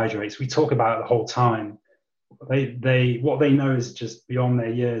carbohydrates. We talk about it the whole time. What they know is just beyond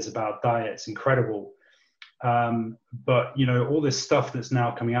their years about diet. It's incredible. But all this stuff that's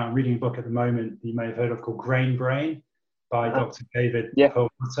now coming out. I'm reading a book at the moment you may have heard of, called Grain Brain by Dr. David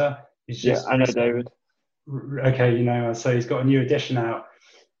Perlmutter. I know David. Okay, so he's got a new edition out,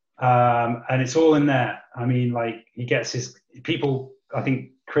 and it's all in there. I mean, like, he gets his people, I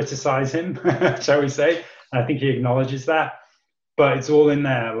think, criticize him, shall we say? And I think he acknowledges that, but it's all in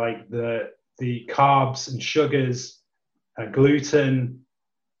there, like the carbs and sugars, gluten.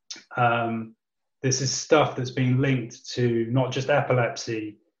 This is stuff that's being linked to not just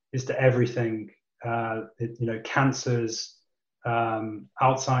epilepsy, it's to everything. Cancers,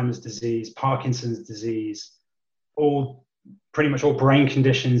 Alzheimer's disease, Parkinson's disease, pretty much all brain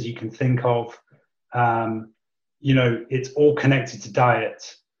conditions you can think of. It's all connected to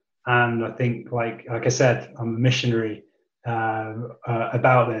diet. And I think, like I said, I'm a missionary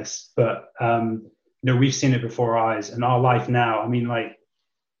about this, but we've seen it before our eyes, and our life now. I mean, like,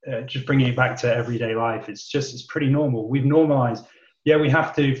 just bringing it back to everyday life, it's pretty normal. We've normalized. Yeah, we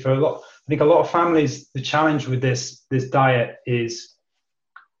have to, for a lot. I think a lot of families, the challenge with this diet is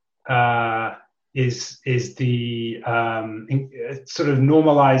the sort of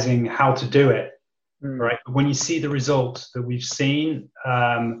normalizing how to do it, right? But when you see the results that we've seen,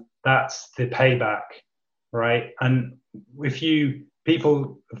 that's the payback, right? And if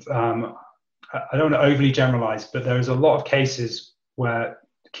people, I don't want to overly generalize, but there's a lot of cases where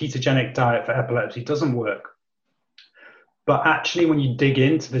ketogenic diet for epilepsy doesn't work. But actually, when you dig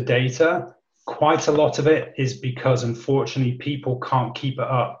into the data, quite a lot of it is because, unfortunately, people can't keep it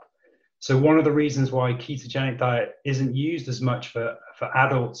up. So one of the reasons why ketogenic diet isn't used as much for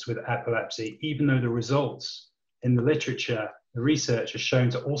adults with epilepsy, even though the results in the literature, the research has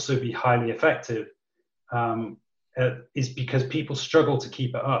shown to also be highly effective, is because people struggle to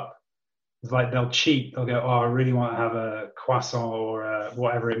keep it up. It's like they'll cheat. They'll go, I really want to have a croissant or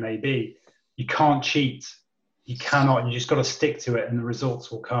whatever it may be. You can't cheat. You cannot. You just got to stick to it, and the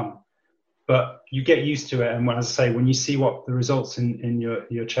results will come. But you get used to it, and as I say, when you see what the results in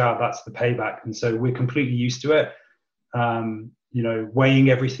your child, that's the payback. And so we're completely used to it. Weighing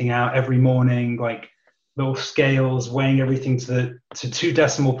everything out every morning, like little scales, weighing everything to 2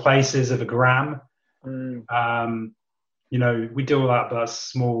 decimal places of a gram. we do all that, but that's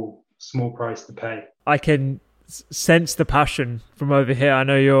small price to pay. I can sense the passion from over here. I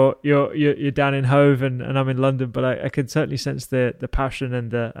know you're down in Hove and I'm in London, but I can certainly sense the passion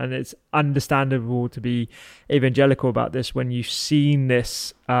and it's understandable to be evangelical about this when you've seen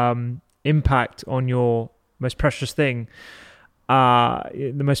this impact on your most precious thing,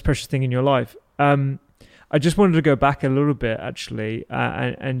 the most precious thing in your life. I just wanted to go back a little bit actually,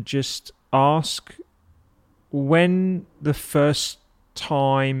 and just ask when the first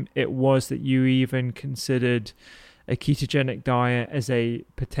time it was that you even considered a ketogenic diet as a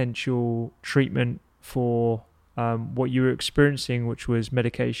potential treatment for what you were experiencing, which was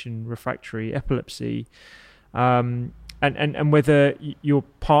medication refractory epilepsy, and whether your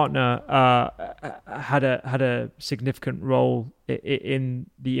partner had a significant role in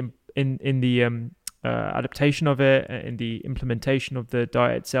the adaptation of it, in the implementation of the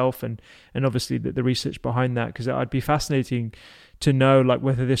diet itself, and obviously the research behind that, because I'd be fascinating to know like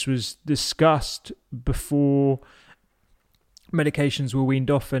whether this was discussed before medications were weaned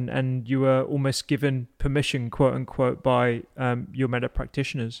off and you were almost given permission, quote unquote, by your medical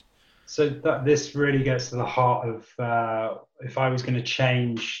practitioners. So this really gets to the heart of if I had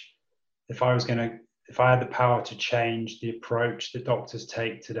the power to change the approach that doctors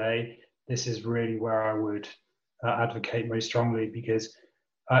take today, this is really where I would advocate most strongly, because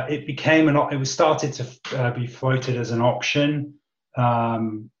it was started to be floated as an option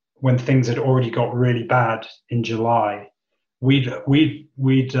when things had already got really bad in July. We'd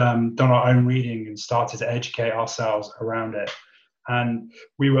done our own reading and started to educate ourselves around it, and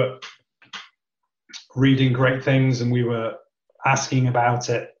we were reading great things and we were asking about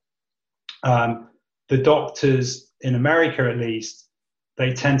it. The doctors in America, at least,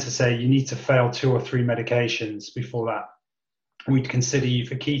 they tend to say you need to fail 2 or 3 medications before that we'd consider you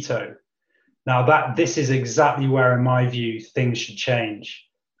for keto. Now this is exactly where, in my view, things should change,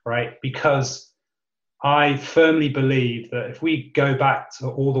 right? Because I firmly believe that if we go back to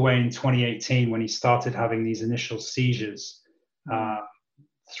all the way in 2018 when he started having these initial seizures,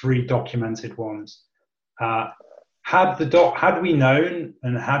 3 documented ones, had we known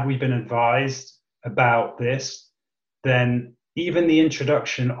and had we been advised about this, then even the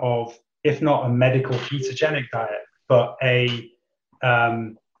introduction of, if not a medical ketogenic diet, but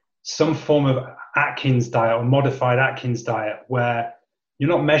some form of Atkins diet or modified Atkins diet, where you're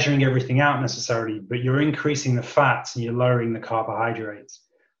not measuring everything out necessarily, but you're increasing the fats and you're lowering the carbohydrates.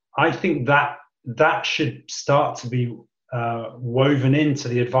 I think that should start to be woven into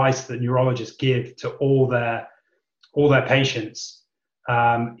the advice that neurologists give to all their patients,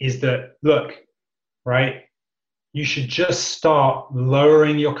 is that, look, right, you should just start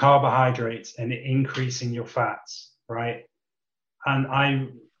lowering your carbohydrates and increasing your fats, right? And I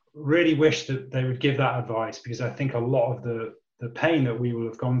really wish that they would give that advice, because I think a lot of the pain that we will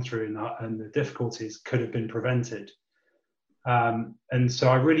have gone through and the difficulties could have been prevented. And so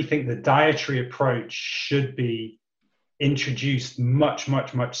I really think the dietary approach should be introduced much,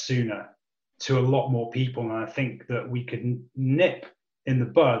 much, much sooner to a lot more people. And I think that we could nip in the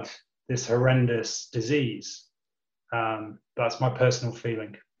bud this horrendous disease. That's my personal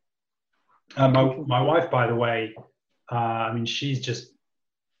feeling. My wife, by the way, she's just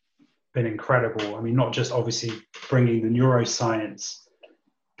been incredible. Not just obviously bringing the neuroscience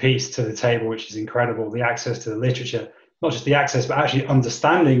piece to the table, which is incredible, the access to the literature, not just the access, but actually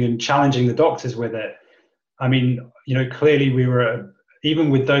understanding and challenging the doctors with it. Clearly we were, even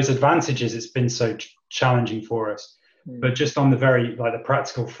with those advantages, it's been so challenging for us. But just on the very, the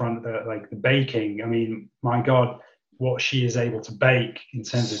practical front, the baking, my God, what she is able to bake in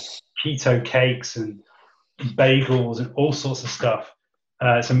terms of keto cakes and bagels and all sorts of stuff,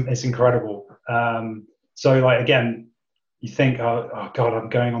 it's incredible. So again, you think, oh God, I'm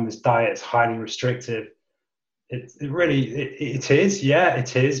going on this diet, it's highly restrictive. It is, yeah,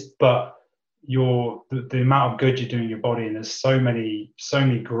 it is, but the amount of good you're doing your body, and there's so many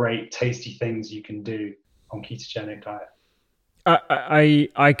great tasty things you can do on ketogenic diet.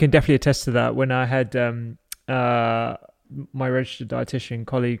 I can definitely attest to that. When I had my registered dietitian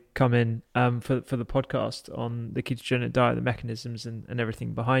colleague come in for the podcast on the ketogenic diet, the mechanisms and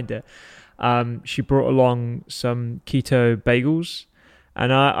everything behind it, she brought along some keto bagels,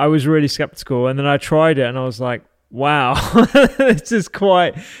 and I was really skeptical, and then I tried it and I was like, wow,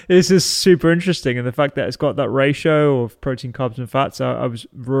 this is super interesting. And the fact that it's got that ratio of protein, carbs and fats, I was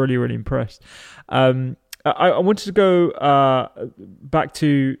really, really impressed. I wanted to go back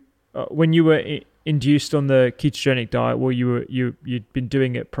to when you were induced on the ketogenic diet. Well, you'd been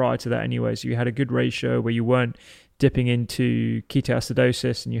doing it prior to that anyway, so you had a good ratio where you weren't dipping into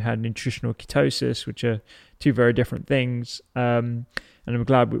ketoacidosis, and you had nutritional ketosis, which are two very different things. And I'm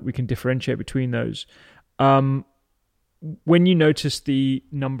glad we can differentiate between those. When you noticed the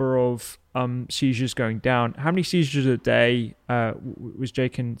number of seizures going down, how many seizures a day was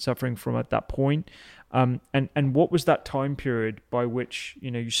Jakin suffering from at that point? And what was that time period by which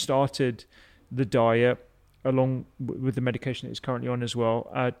you started the diet along with the medication that he's currently on as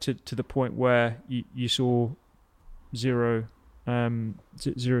well, to the point where you saw zero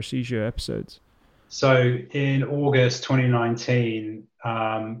seizure episodes? So in August 2019,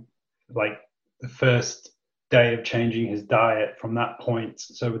 like the first day of changing his diet from that point,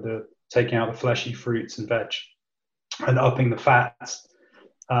 so with the taking out the fleshy fruits and veg and upping the fats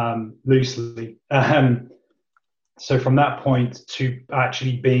loosely. So from that point to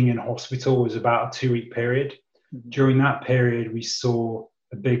actually being in hospital was about a 2-week period. Mm-hmm. During that period, we saw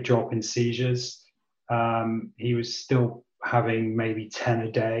a big drop in seizures. He was still having maybe 10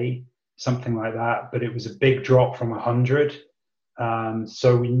 a day, something like that, but it was a big drop from 100.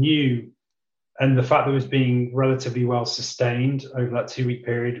 So we knew, and the fact that it was being relatively well sustained over that 2-week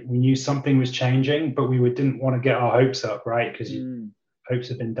period, we knew something was changing, but we didn't want to get our hopes up, right? Because hopes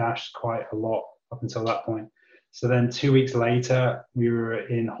had been dashed quite a lot up until that point. So then 2 weeks later, we were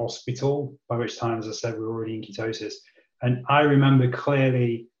in hospital, by which time, as I said, we were already in ketosis. And I remember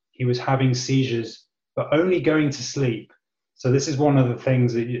clearly he was having seizures, but only going to sleep. So this is one of the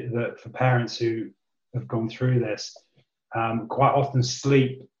things that for parents who have gone through this, quite often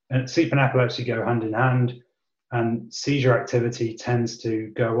sleep and epilepsy go hand in hand, and seizure activity tends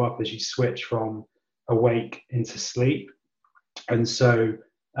to go up as you switch from awake into sleep. And so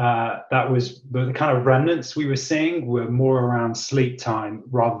that was the kind of remnants we were seeing were more around sleep time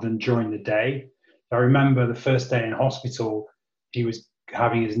rather than during the day. I remember the first day in hospital, he was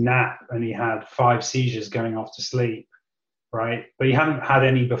having his nap and he had 5 seizures going off to sleep, right? But he hadn't had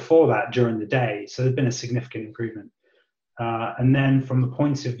any before that during the day. So there'd been a significant improvement. And then from the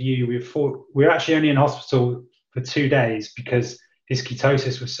point of view, we were actually only in hospital for 2 days because his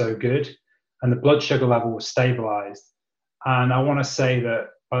ketosis was so good and the blood sugar level was stabilized. And I want to say that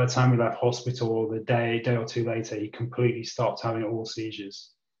by the time we left hospital, the day or two later, he completely stopped having all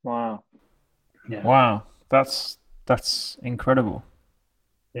seizures. Wow. Yeah. Wow. That's incredible.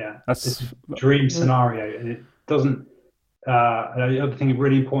 Yeah. It's a dream scenario. And it doesn't, the other thing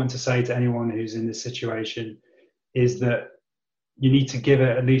really important to say to anyone who's in this situation is that you need to give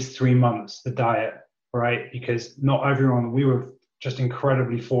it at least 3 months, the diet, right? Because not everyone, we were just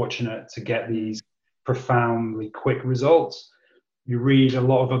incredibly fortunate to get these profoundly quick results. You read a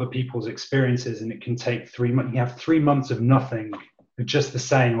lot of other people's experiences and it can take 3 months. You have 3 months of nothing, of just the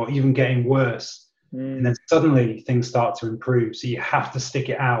same or even getting worse. And then suddenly things start to improve. So you have to stick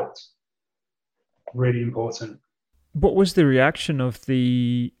it out. Really important. What was the reaction of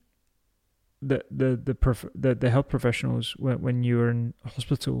the health professionals when you were in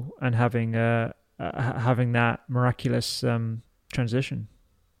hospital and having that miraculous transition?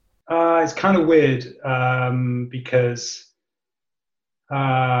 It's kind of weird because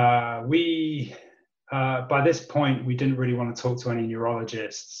we by this point we didn't really want to talk to any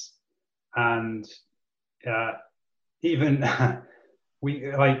neurologists, and even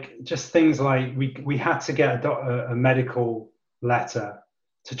we just things like we had to get a medical letter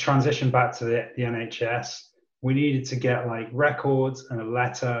to transition back to the NHS. We needed to get records and a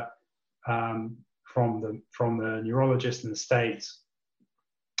letter from the neurologist in the States.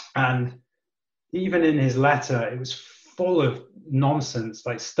 And even in his letter, it was full of nonsense,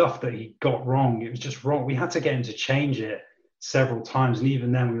 stuff that he got wrong. It was just wrong. We had to get him to change it several times. And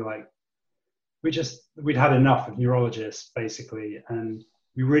even then we were we'd had enough of neurologists basically. And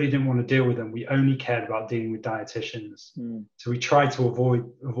we really didn't want to deal with them. We only cared about dealing with dietitians. So we tried to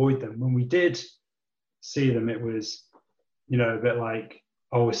avoid them. When we did see them, it was, a bit like,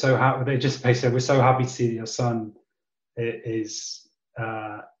 oh, we're so happy. They just basically said, we're so happy to see that your son is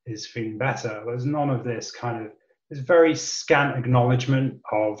feeling better. There's none of this there's very scant acknowledgement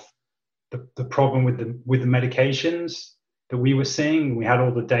of the problem with the medications that we were seeing. We had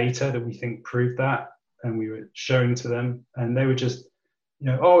all the data that we think proved that, and we were showing to them, and they were just,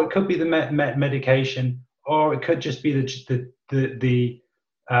 oh, it could be the medication, or it could just be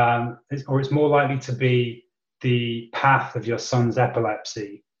or it's more likely to be the path of your son's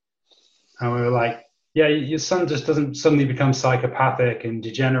epilepsy. And we were like, yeah, your son just doesn't suddenly become psychopathic and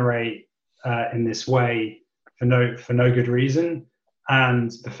degenerate in this way for no good reason.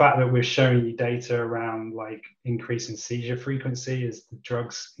 And the fact that we're showing you data around increase in seizure frequency as the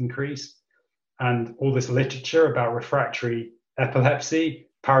drugs increase, and all this literature about refractory epilepsy,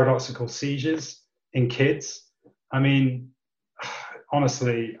 paradoxical seizures in kids, I mean,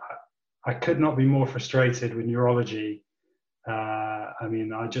 honestly, I could not be more frustrated with neurology. I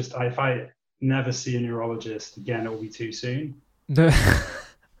mean, if I never see a neurologist again, it will be too soon.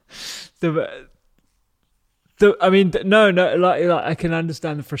 The, the, I mean, no, like I can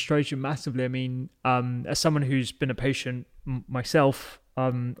understand the frustration massively. I mean, as someone who's been a patient myself,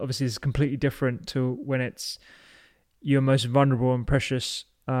 obviously it's completely different to when it's your most vulnerable and precious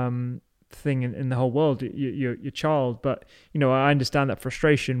thing in the whole world, your child. But I understand that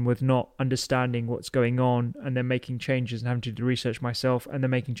frustration with not understanding what's going on, and then making changes and having to do research myself, and then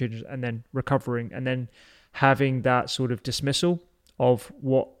making changes, and then recovering, and then having that sort of dismissal of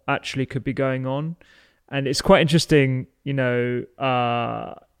what actually could be going on. And it's quite interesting, the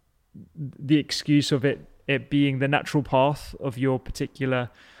excuse of it being the natural path of your particular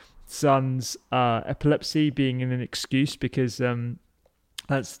son's epilepsy being an excuse, because that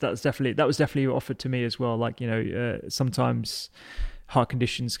was definitely offered to me as well. Like, sometimes heart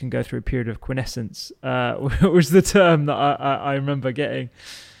conditions can go through a period of quiescence, was the term that I remember getting.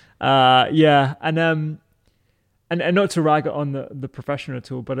 And not to rag on the professional at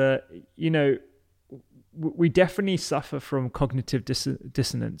all, but we definitely suffer from cognitive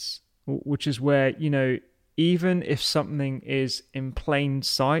dissonance, which is where, even if something is in plain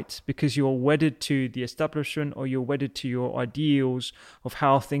sight, because you're wedded to the establishment or you're wedded to your ideals of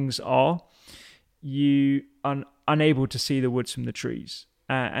how things are, you are unable to see the woods from the trees.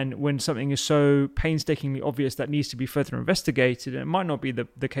 And when something is so painstakingly obvious that needs to be further investigated, and it might not be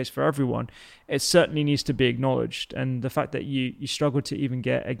the case for everyone, it certainly needs to be acknowledged. And the fact that you struggle to even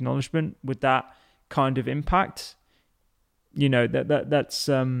get acknowledgement with that kind of impact, that's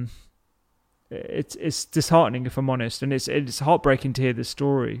it's disheartening, if I'm honest, and it's heartbreaking to hear this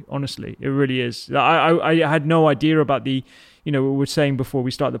story. Honestly, it really is. I had no idea about the, we were saying before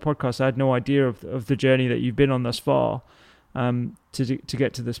we start the podcast, I had no idea of the journey that you've been on thus far, to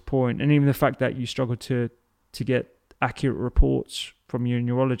get to this point, and even the fact that you struggle to get accurate reports from your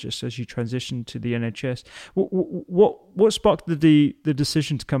neurologist as you transition to the NHS. What sparked the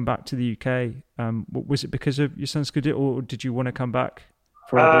decision to come back to the UK? Was it because of your son's condition, or did you want to come back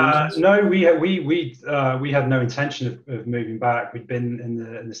for other reasons? No, we had no intention of moving back. We'd been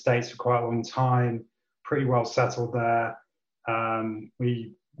in the States for quite a long time, pretty well settled there.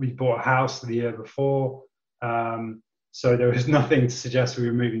 We bought a house the year before, so there was nothing to suggest we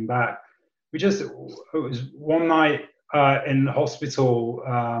were moving back. It was one night in the hospital.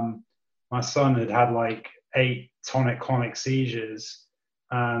 My son had like 8 tonic-clonic seizures,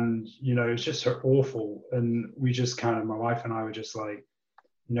 and it was just awful. And we just my wife and I were just like,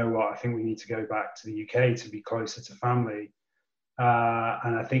 you know what, I think we need to go back to the UK to be closer to family.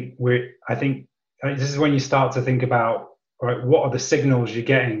 And I think this is when you start to think about, right, what are the signals you're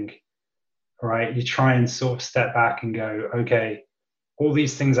getting, right? You try and sort of step back and go, okay, all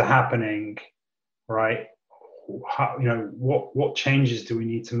these things are happening, right? How, what changes do we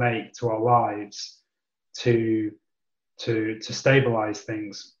need to make to our lives to stabilize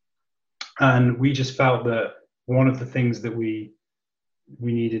things? And we just felt that one of the things that we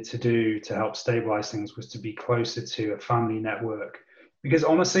needed to do to help stabilize things was to be closer to a family network, because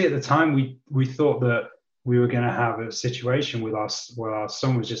honestly at the time we thought that we were going to have a situation with us where our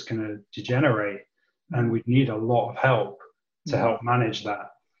son was just going to degenerate, and we'd need a lot of help to help manage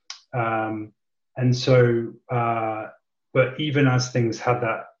that. And so, but even as things had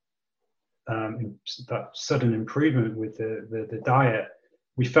that sudden improvement with the diet,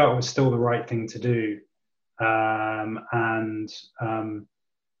 we felt it was still the right thing to do.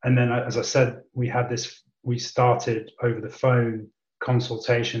 And then, as I said, we started over the phone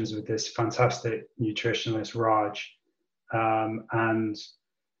consultations with this fantastic nutritionist, Raj. And,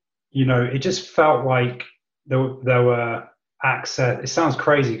 it just felt like there were access. It sounds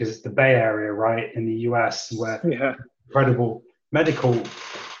crazy because it's the Bay Area, right, in the US, where incredible medical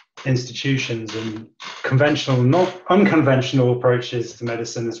institutions and conventional, not unconventional approaches to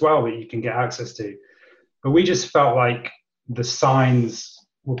medicine as well that you can get access to. But we just felt like the signs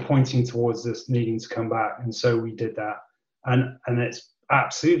were pointing towards us needing to come back. And so we did that. And it's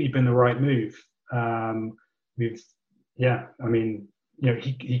absolutely been the right move. He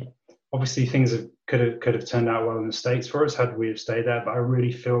obviously things could have turned out well in the States for us had we have stayed there. But I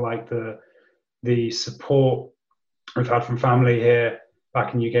really feel like the support we've had from family here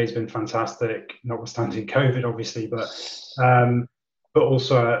back in the UK has been fantastic, notwithstanding COVID, obviously. But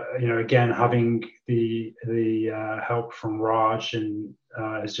also, again, having the help from Raj and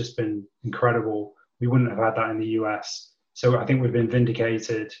has just been incredible. We wouldn't have had that in the US. So I think we've been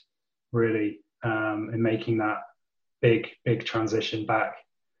vindicated, really, in making that big transition back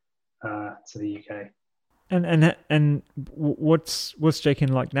to the UK. And what's Jake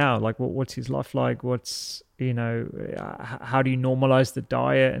in like now? Like what's his life like? What's, how do you normalize the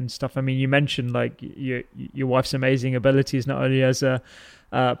diet and stuff? I mean, you mentioned like your wife's amazing abilities, not only as a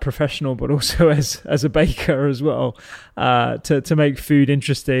professional, but also as a baker as well, to make food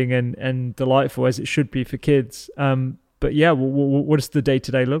interesting and delightful as it should be for kids. But yeah, what does the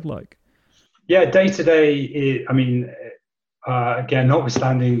day-to-day look like? Yeah, day-to-day, I mean, again,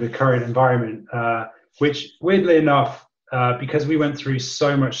 notwithstanding the current environment, which weirdly enough, because we went through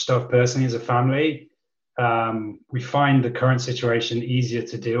so much stuff personally as a family, we find the current situation easier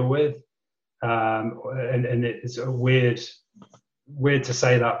to deal with. And it's a weird to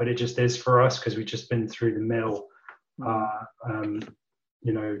say that, but it just is for us because we've just been through the mill,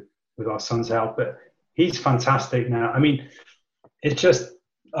 with our son's help. But he's fantastic now. I mean, it's just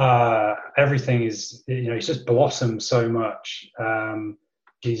everything is, he's just blossomed so much.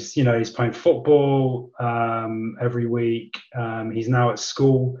 He's playing football every week. He's now at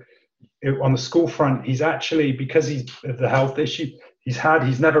school. On the school front, he's actually, because of the health issue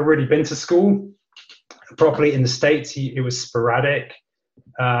he's never really been to school properly in the States. It was sporadic.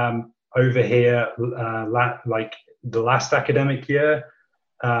 Over here, like the last academic year,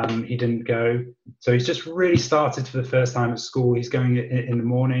 he didn't go. So he's just really started for the first time at school. He's going in the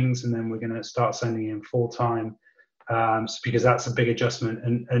mornings, and then we're going to start sending him full time, because that's a big adjustment.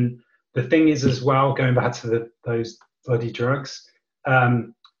 And the thing is as well, going back to those bloody drugs,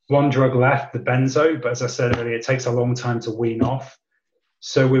 one drug left, the benzo, but as I said earlier, it takes a long time to wean off.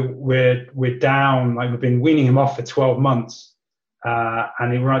 So we're down, like we've been weaning him off for 12 months,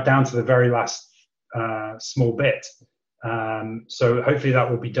 and we're down to the very last small bit. So hopefully that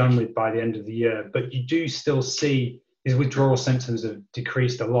will be done with by the end of the year. But you do still see his withdrawal symptoms have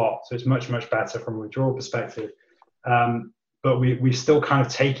decreased a lot. So it's much, much better from a withdrawal perspective. But we're still kind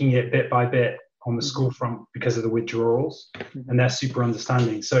of taking it bit by bit on the school front because of the withdrawals, and they're super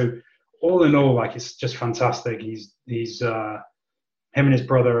understanding. So all in all, like, it's just fantastic. He's him and his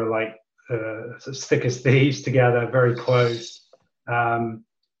brother are like as thick as thieves together, very close.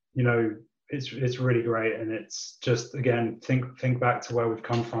 It's really great, and it's just, again, think back to where we've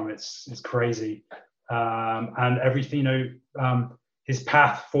come from. It's crazy, and everything. His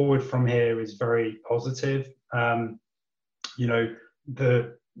path forward from here is very positive.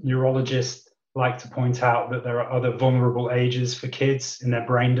 The neurologists like to point out that there are other vulnerable ages for kids in their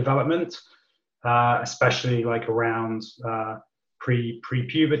brain development, especially like around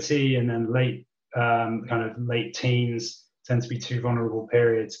pre-puberty, and then late teens tend to be two vulnerable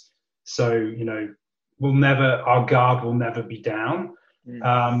periods. So, our guard will never be down.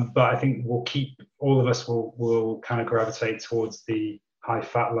 But I think all of us will kind of gravitate towards the high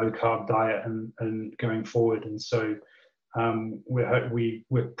fat, low carb diet and going forward. And so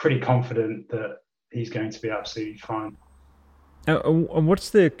we're pretty confident that he's going to be absolutely fine. And what's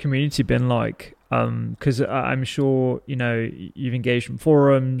the community been like? Because I'm sure, you've engaged in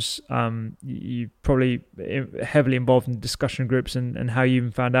forums, you're probably heavily involved in discussion groups and how you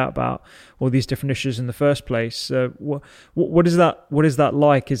even found out about all these different issues in the first place. What is that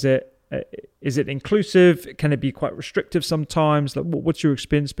like? Is it inclusive? Can it be quite restrictive sometimes? Like, what's your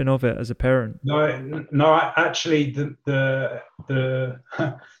experience been of it as a parent? No, actually, the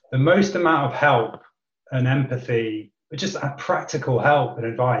most amount of help and empathy, just practical help and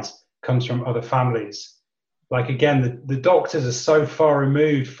advice, comes from other families. Like, again, the doctors are so far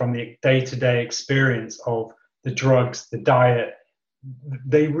removed from the day-to-day experience of the drugs, the diet.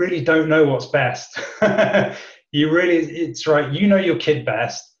 They really don't know what's best. It's right. Your kid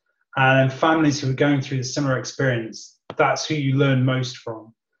best. And families who are going through the similar experience, that's who you learn most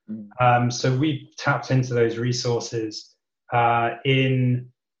from. So we tapped into those resources.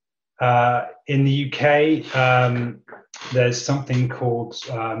 In the UK, there's something called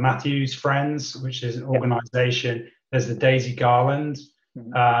Matthew's Friends, which is an organization. There's the Daisy Garland.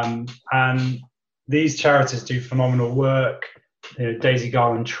 And these charities do phenomenal work. Daisy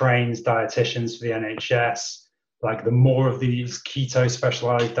Garland trains dietitians for the NHS. Like, the more of these keto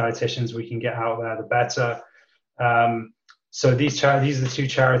specialized dietitians we can get out there, the better. So these are the two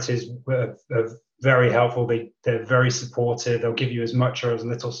charities are very helpful. They're very supportive. They'll give you as much or as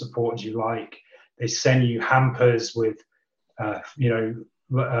little support as you like. They send you hampers with, low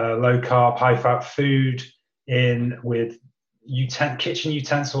carb, high fat food with kitchen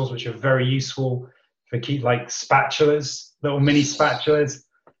utensils, which are very useful for like spatulas, little mini spatulas.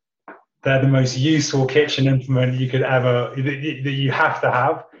 They're the most useful kitchen implement you could ever, that you have to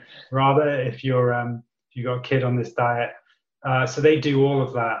have, rather, if you've got a kid on this diet. So they do all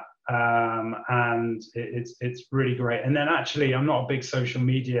of that, and it's really great. And then, actually, I'm not a big social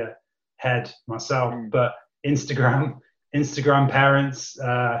media head myself, but Instagram parents,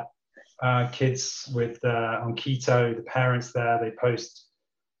 kids with on keto, the parents there, they post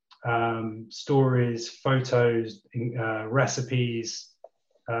stories, photos, recipes,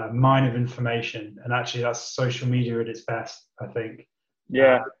 mine of information, and actually that's social media at its best, I think.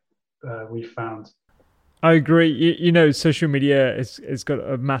 We found. I agree. You know, social media it's got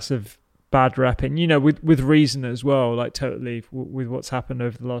a massive bad rep, and you know, with reason as well, like totally with what's happened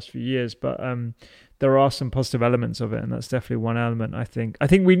over the last few years. But there are some positive elements of it, and that's definitely one element. I think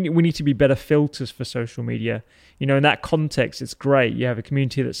we need to be better filters for social media. You know, in that context, it's great. You have a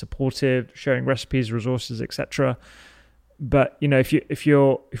community that's supportive, sharing recipes, resources, etc. But you know, if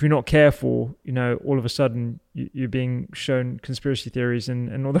you're not careful, you know, all of a sudden you're being shown conspiracy theories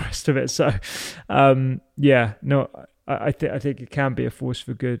and all the rest of it. So, I think it can be a force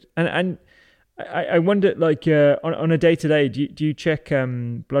for good. And I wonder, like, on a day to day, do you check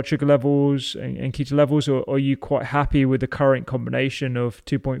blood sugar levels and keto levels, or are you quite happy with the current combination of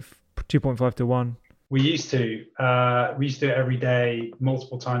 2.5 to 1? We used to do it every day,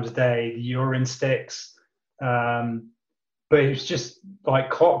 multiple times a day. The urine sticks. But it was just like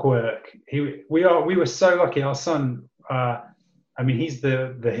clockwork. We were so lucky. Our son, he's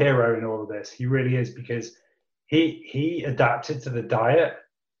the hero in all of this. He really is, because he adapted to the diet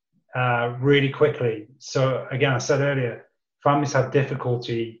really quickly. So again, I said earlier, families have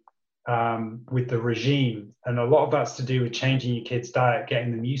difficulty with the regime, and a lot of that's to do with changing your kid's diet,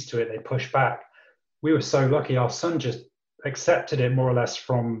 getting them used to it. They push back. We were so lucky. Our son just accepted it more or less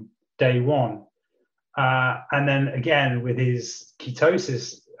from day one. And then again, with his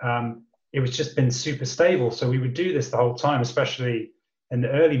ketosis, it was just been super stable. So we would do this the whole time, especially in the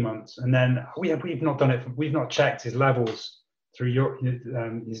early months. And then we've not done it. We've not checked his levels through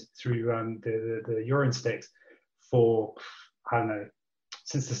the urine sticks for, I don't know,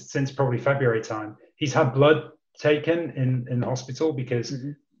 since probably February time. He's had blood taken in the hospital because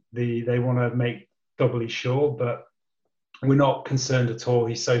they want to make doubly sure, but we're not concerned at all.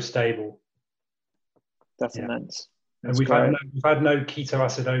 He's so stable. That's immense. And we've had no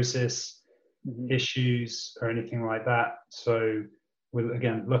ketoacidosis issues or anything like that. So we're,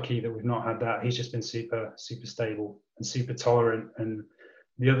 again, lucky that we've not had that. He's just been super, super stable and super tolerant. And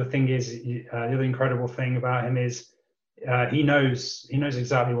the other thing is, the other incredible thing about him is he knows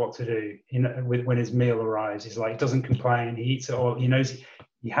exactly what to do. When his meal arrives, he's like, he doesn't complain. He eats it all. He knows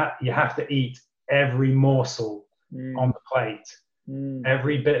you have to eat every morsel on the plate,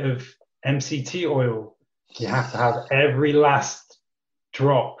 every bit of MCT oil. You have to have every last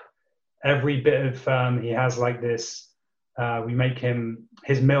drop, every bit of, he has like this, we make him,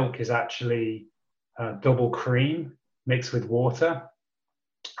 his milk is actually double cream mixed with water.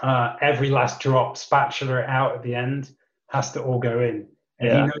 Every last drop, spatula it out at the end, has to all go in. And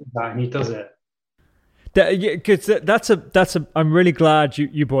he knows that, and he does it. I'm really glad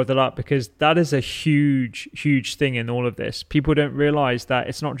you brought that up, because that is a huge thing in all of this. People don't realize that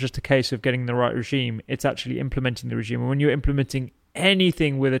it's not just a case of getting the right regime, it's actually implementing the regime. And when you're implementing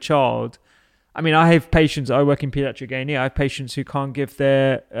anything with a child, I mean, I have patients, I work in pediatric A&E, I have patients who can't give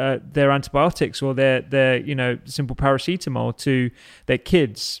their antibiotics or their simple paracetamol to their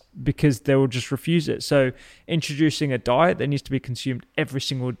kids because they will just refuse it. So introducing a diet that needs to be consumed every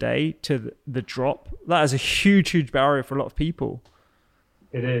single day to the drop, that is a huge barrier for a lot of people.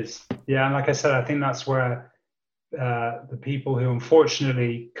 It is. Yeah, and like I said, I think that's where the people who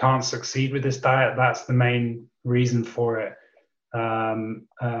unfortunately can't succeed with this diet, that's the main reason for it. And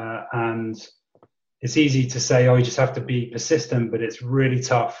it's easy to say, you just have to be persistent, but it's really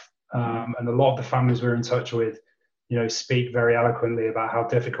tough. And a lot of the families we're in touch with, speak very eloquently about how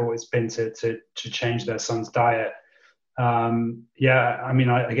difficult it's been to change their son's diet.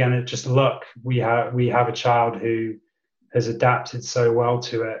 It's just luck. We have a child who has adapted so well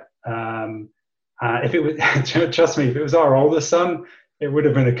to it. If it was, trust me, if it was our older son, it would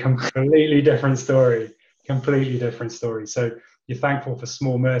have been a completely different story. So you're thankful for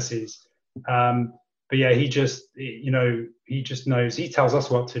small mercies. But yeah, he just knows. He tells us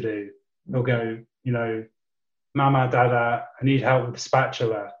what to do. He'll go, Mama, Dada, I need help with the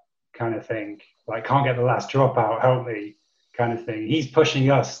spatula, kind of thing. Like, can't get the last drop out, help me, kind of thing. He's pushing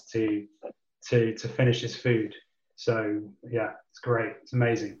us to finish his food. So yeah, it's great. It's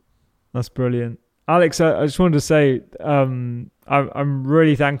amazing. That's brilliant. Alex, I just wanted to say, I'm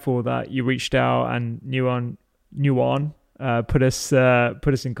really thankful that you reached out and put us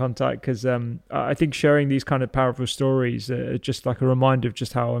in contact, because I think sharing these kind of powerful stories are just like a reminder of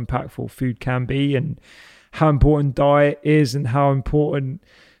just how impactful food can be, and how important diet is, and how important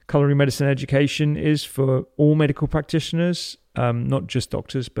culinary medicine education is for all medical practitioners. not just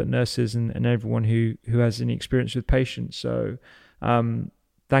doctors, but nurses and everyone who has any experience with patients. So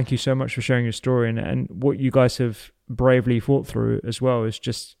thank you so much for sharing your story, and what you guys have bravely fought through as well is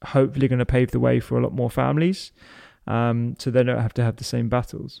just hopefully going to pave the way for a lot more families, so they don't have to have the same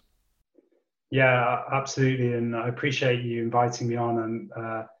battles. Yeah, absolutely. And I appreciate you inviting me on. And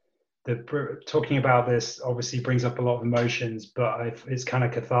talking about this obviously brings up a lot of emotions, but it's kind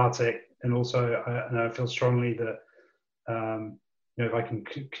of cathartic. And also, I feel strongly that if I can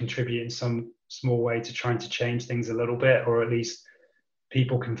contribute in some small way to trying to change things a little bit, or at least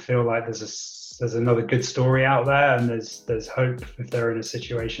people can feel like there's another good story out there, and there's hope if they're in a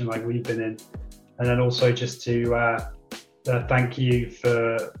situation like we've been in. And then also just to thank you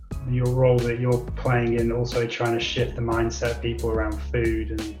for your role that you're playing in also trying to shift the mindset of people around food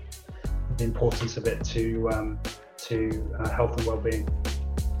and the importance of it to health and well-being.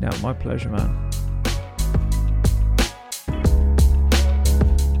 Yeah, my pleasure, man.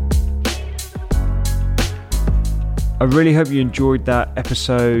 I really hope you enjoyed that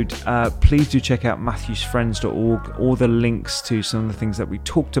episode. Please do check out matthewsfriends.org. All the links to some of the things that we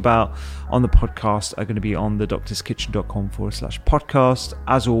talked about on the podcast are going to be on thedoctorskitchen.com/podcast.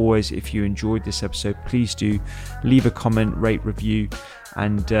 As always, if you enjoyed this episode, please do leave a comment, rate, review,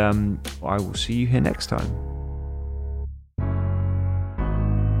 and I will see you here next time.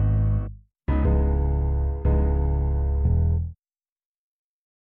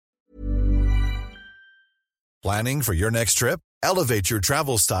 Planning for your next trip? Elevate your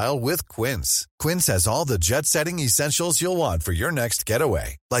travel style with Quince. Quince has all the jet-setting essentials you'll want for your next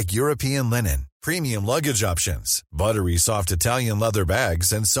getaway, like European linen, premium luggage options, buttery soft Italian leather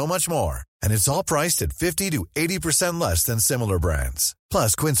bags, and so much more. And it's all priced at 50 to 80% less than similar brands.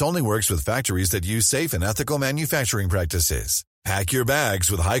 Plus, Quince only works with factories that use safe and ethical manufacturing practices. Pack your bags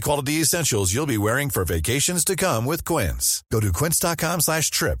with high-quality essentials you'll be wearing for vacations to come with Quince. Go to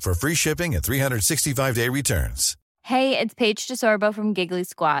quince.com/trip for free shipping and 365-day returns. Hey, it's Paige DeSorbo from Giggly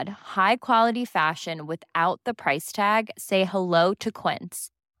Squad. High quality fashion without the price tag. Say hello to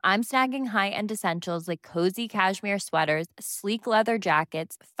Quince. I'm snagging high-end essentials like cozy cashmere sweaters, sleek leather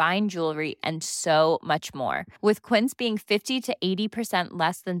jackets, fine jewelry, and so much more. With Quince being 50 to 80%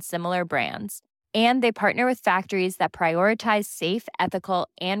 less than similar brands. And they partner with factories that prioritize safe, ethical,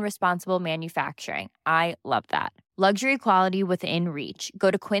 and responsible manufacturing. I love that. Luxury quality within reach.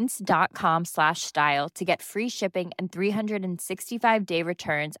 Go to quince.com/style to get free shipping and 365-day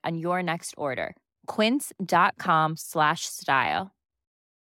returns on your next order. Quince.com/style.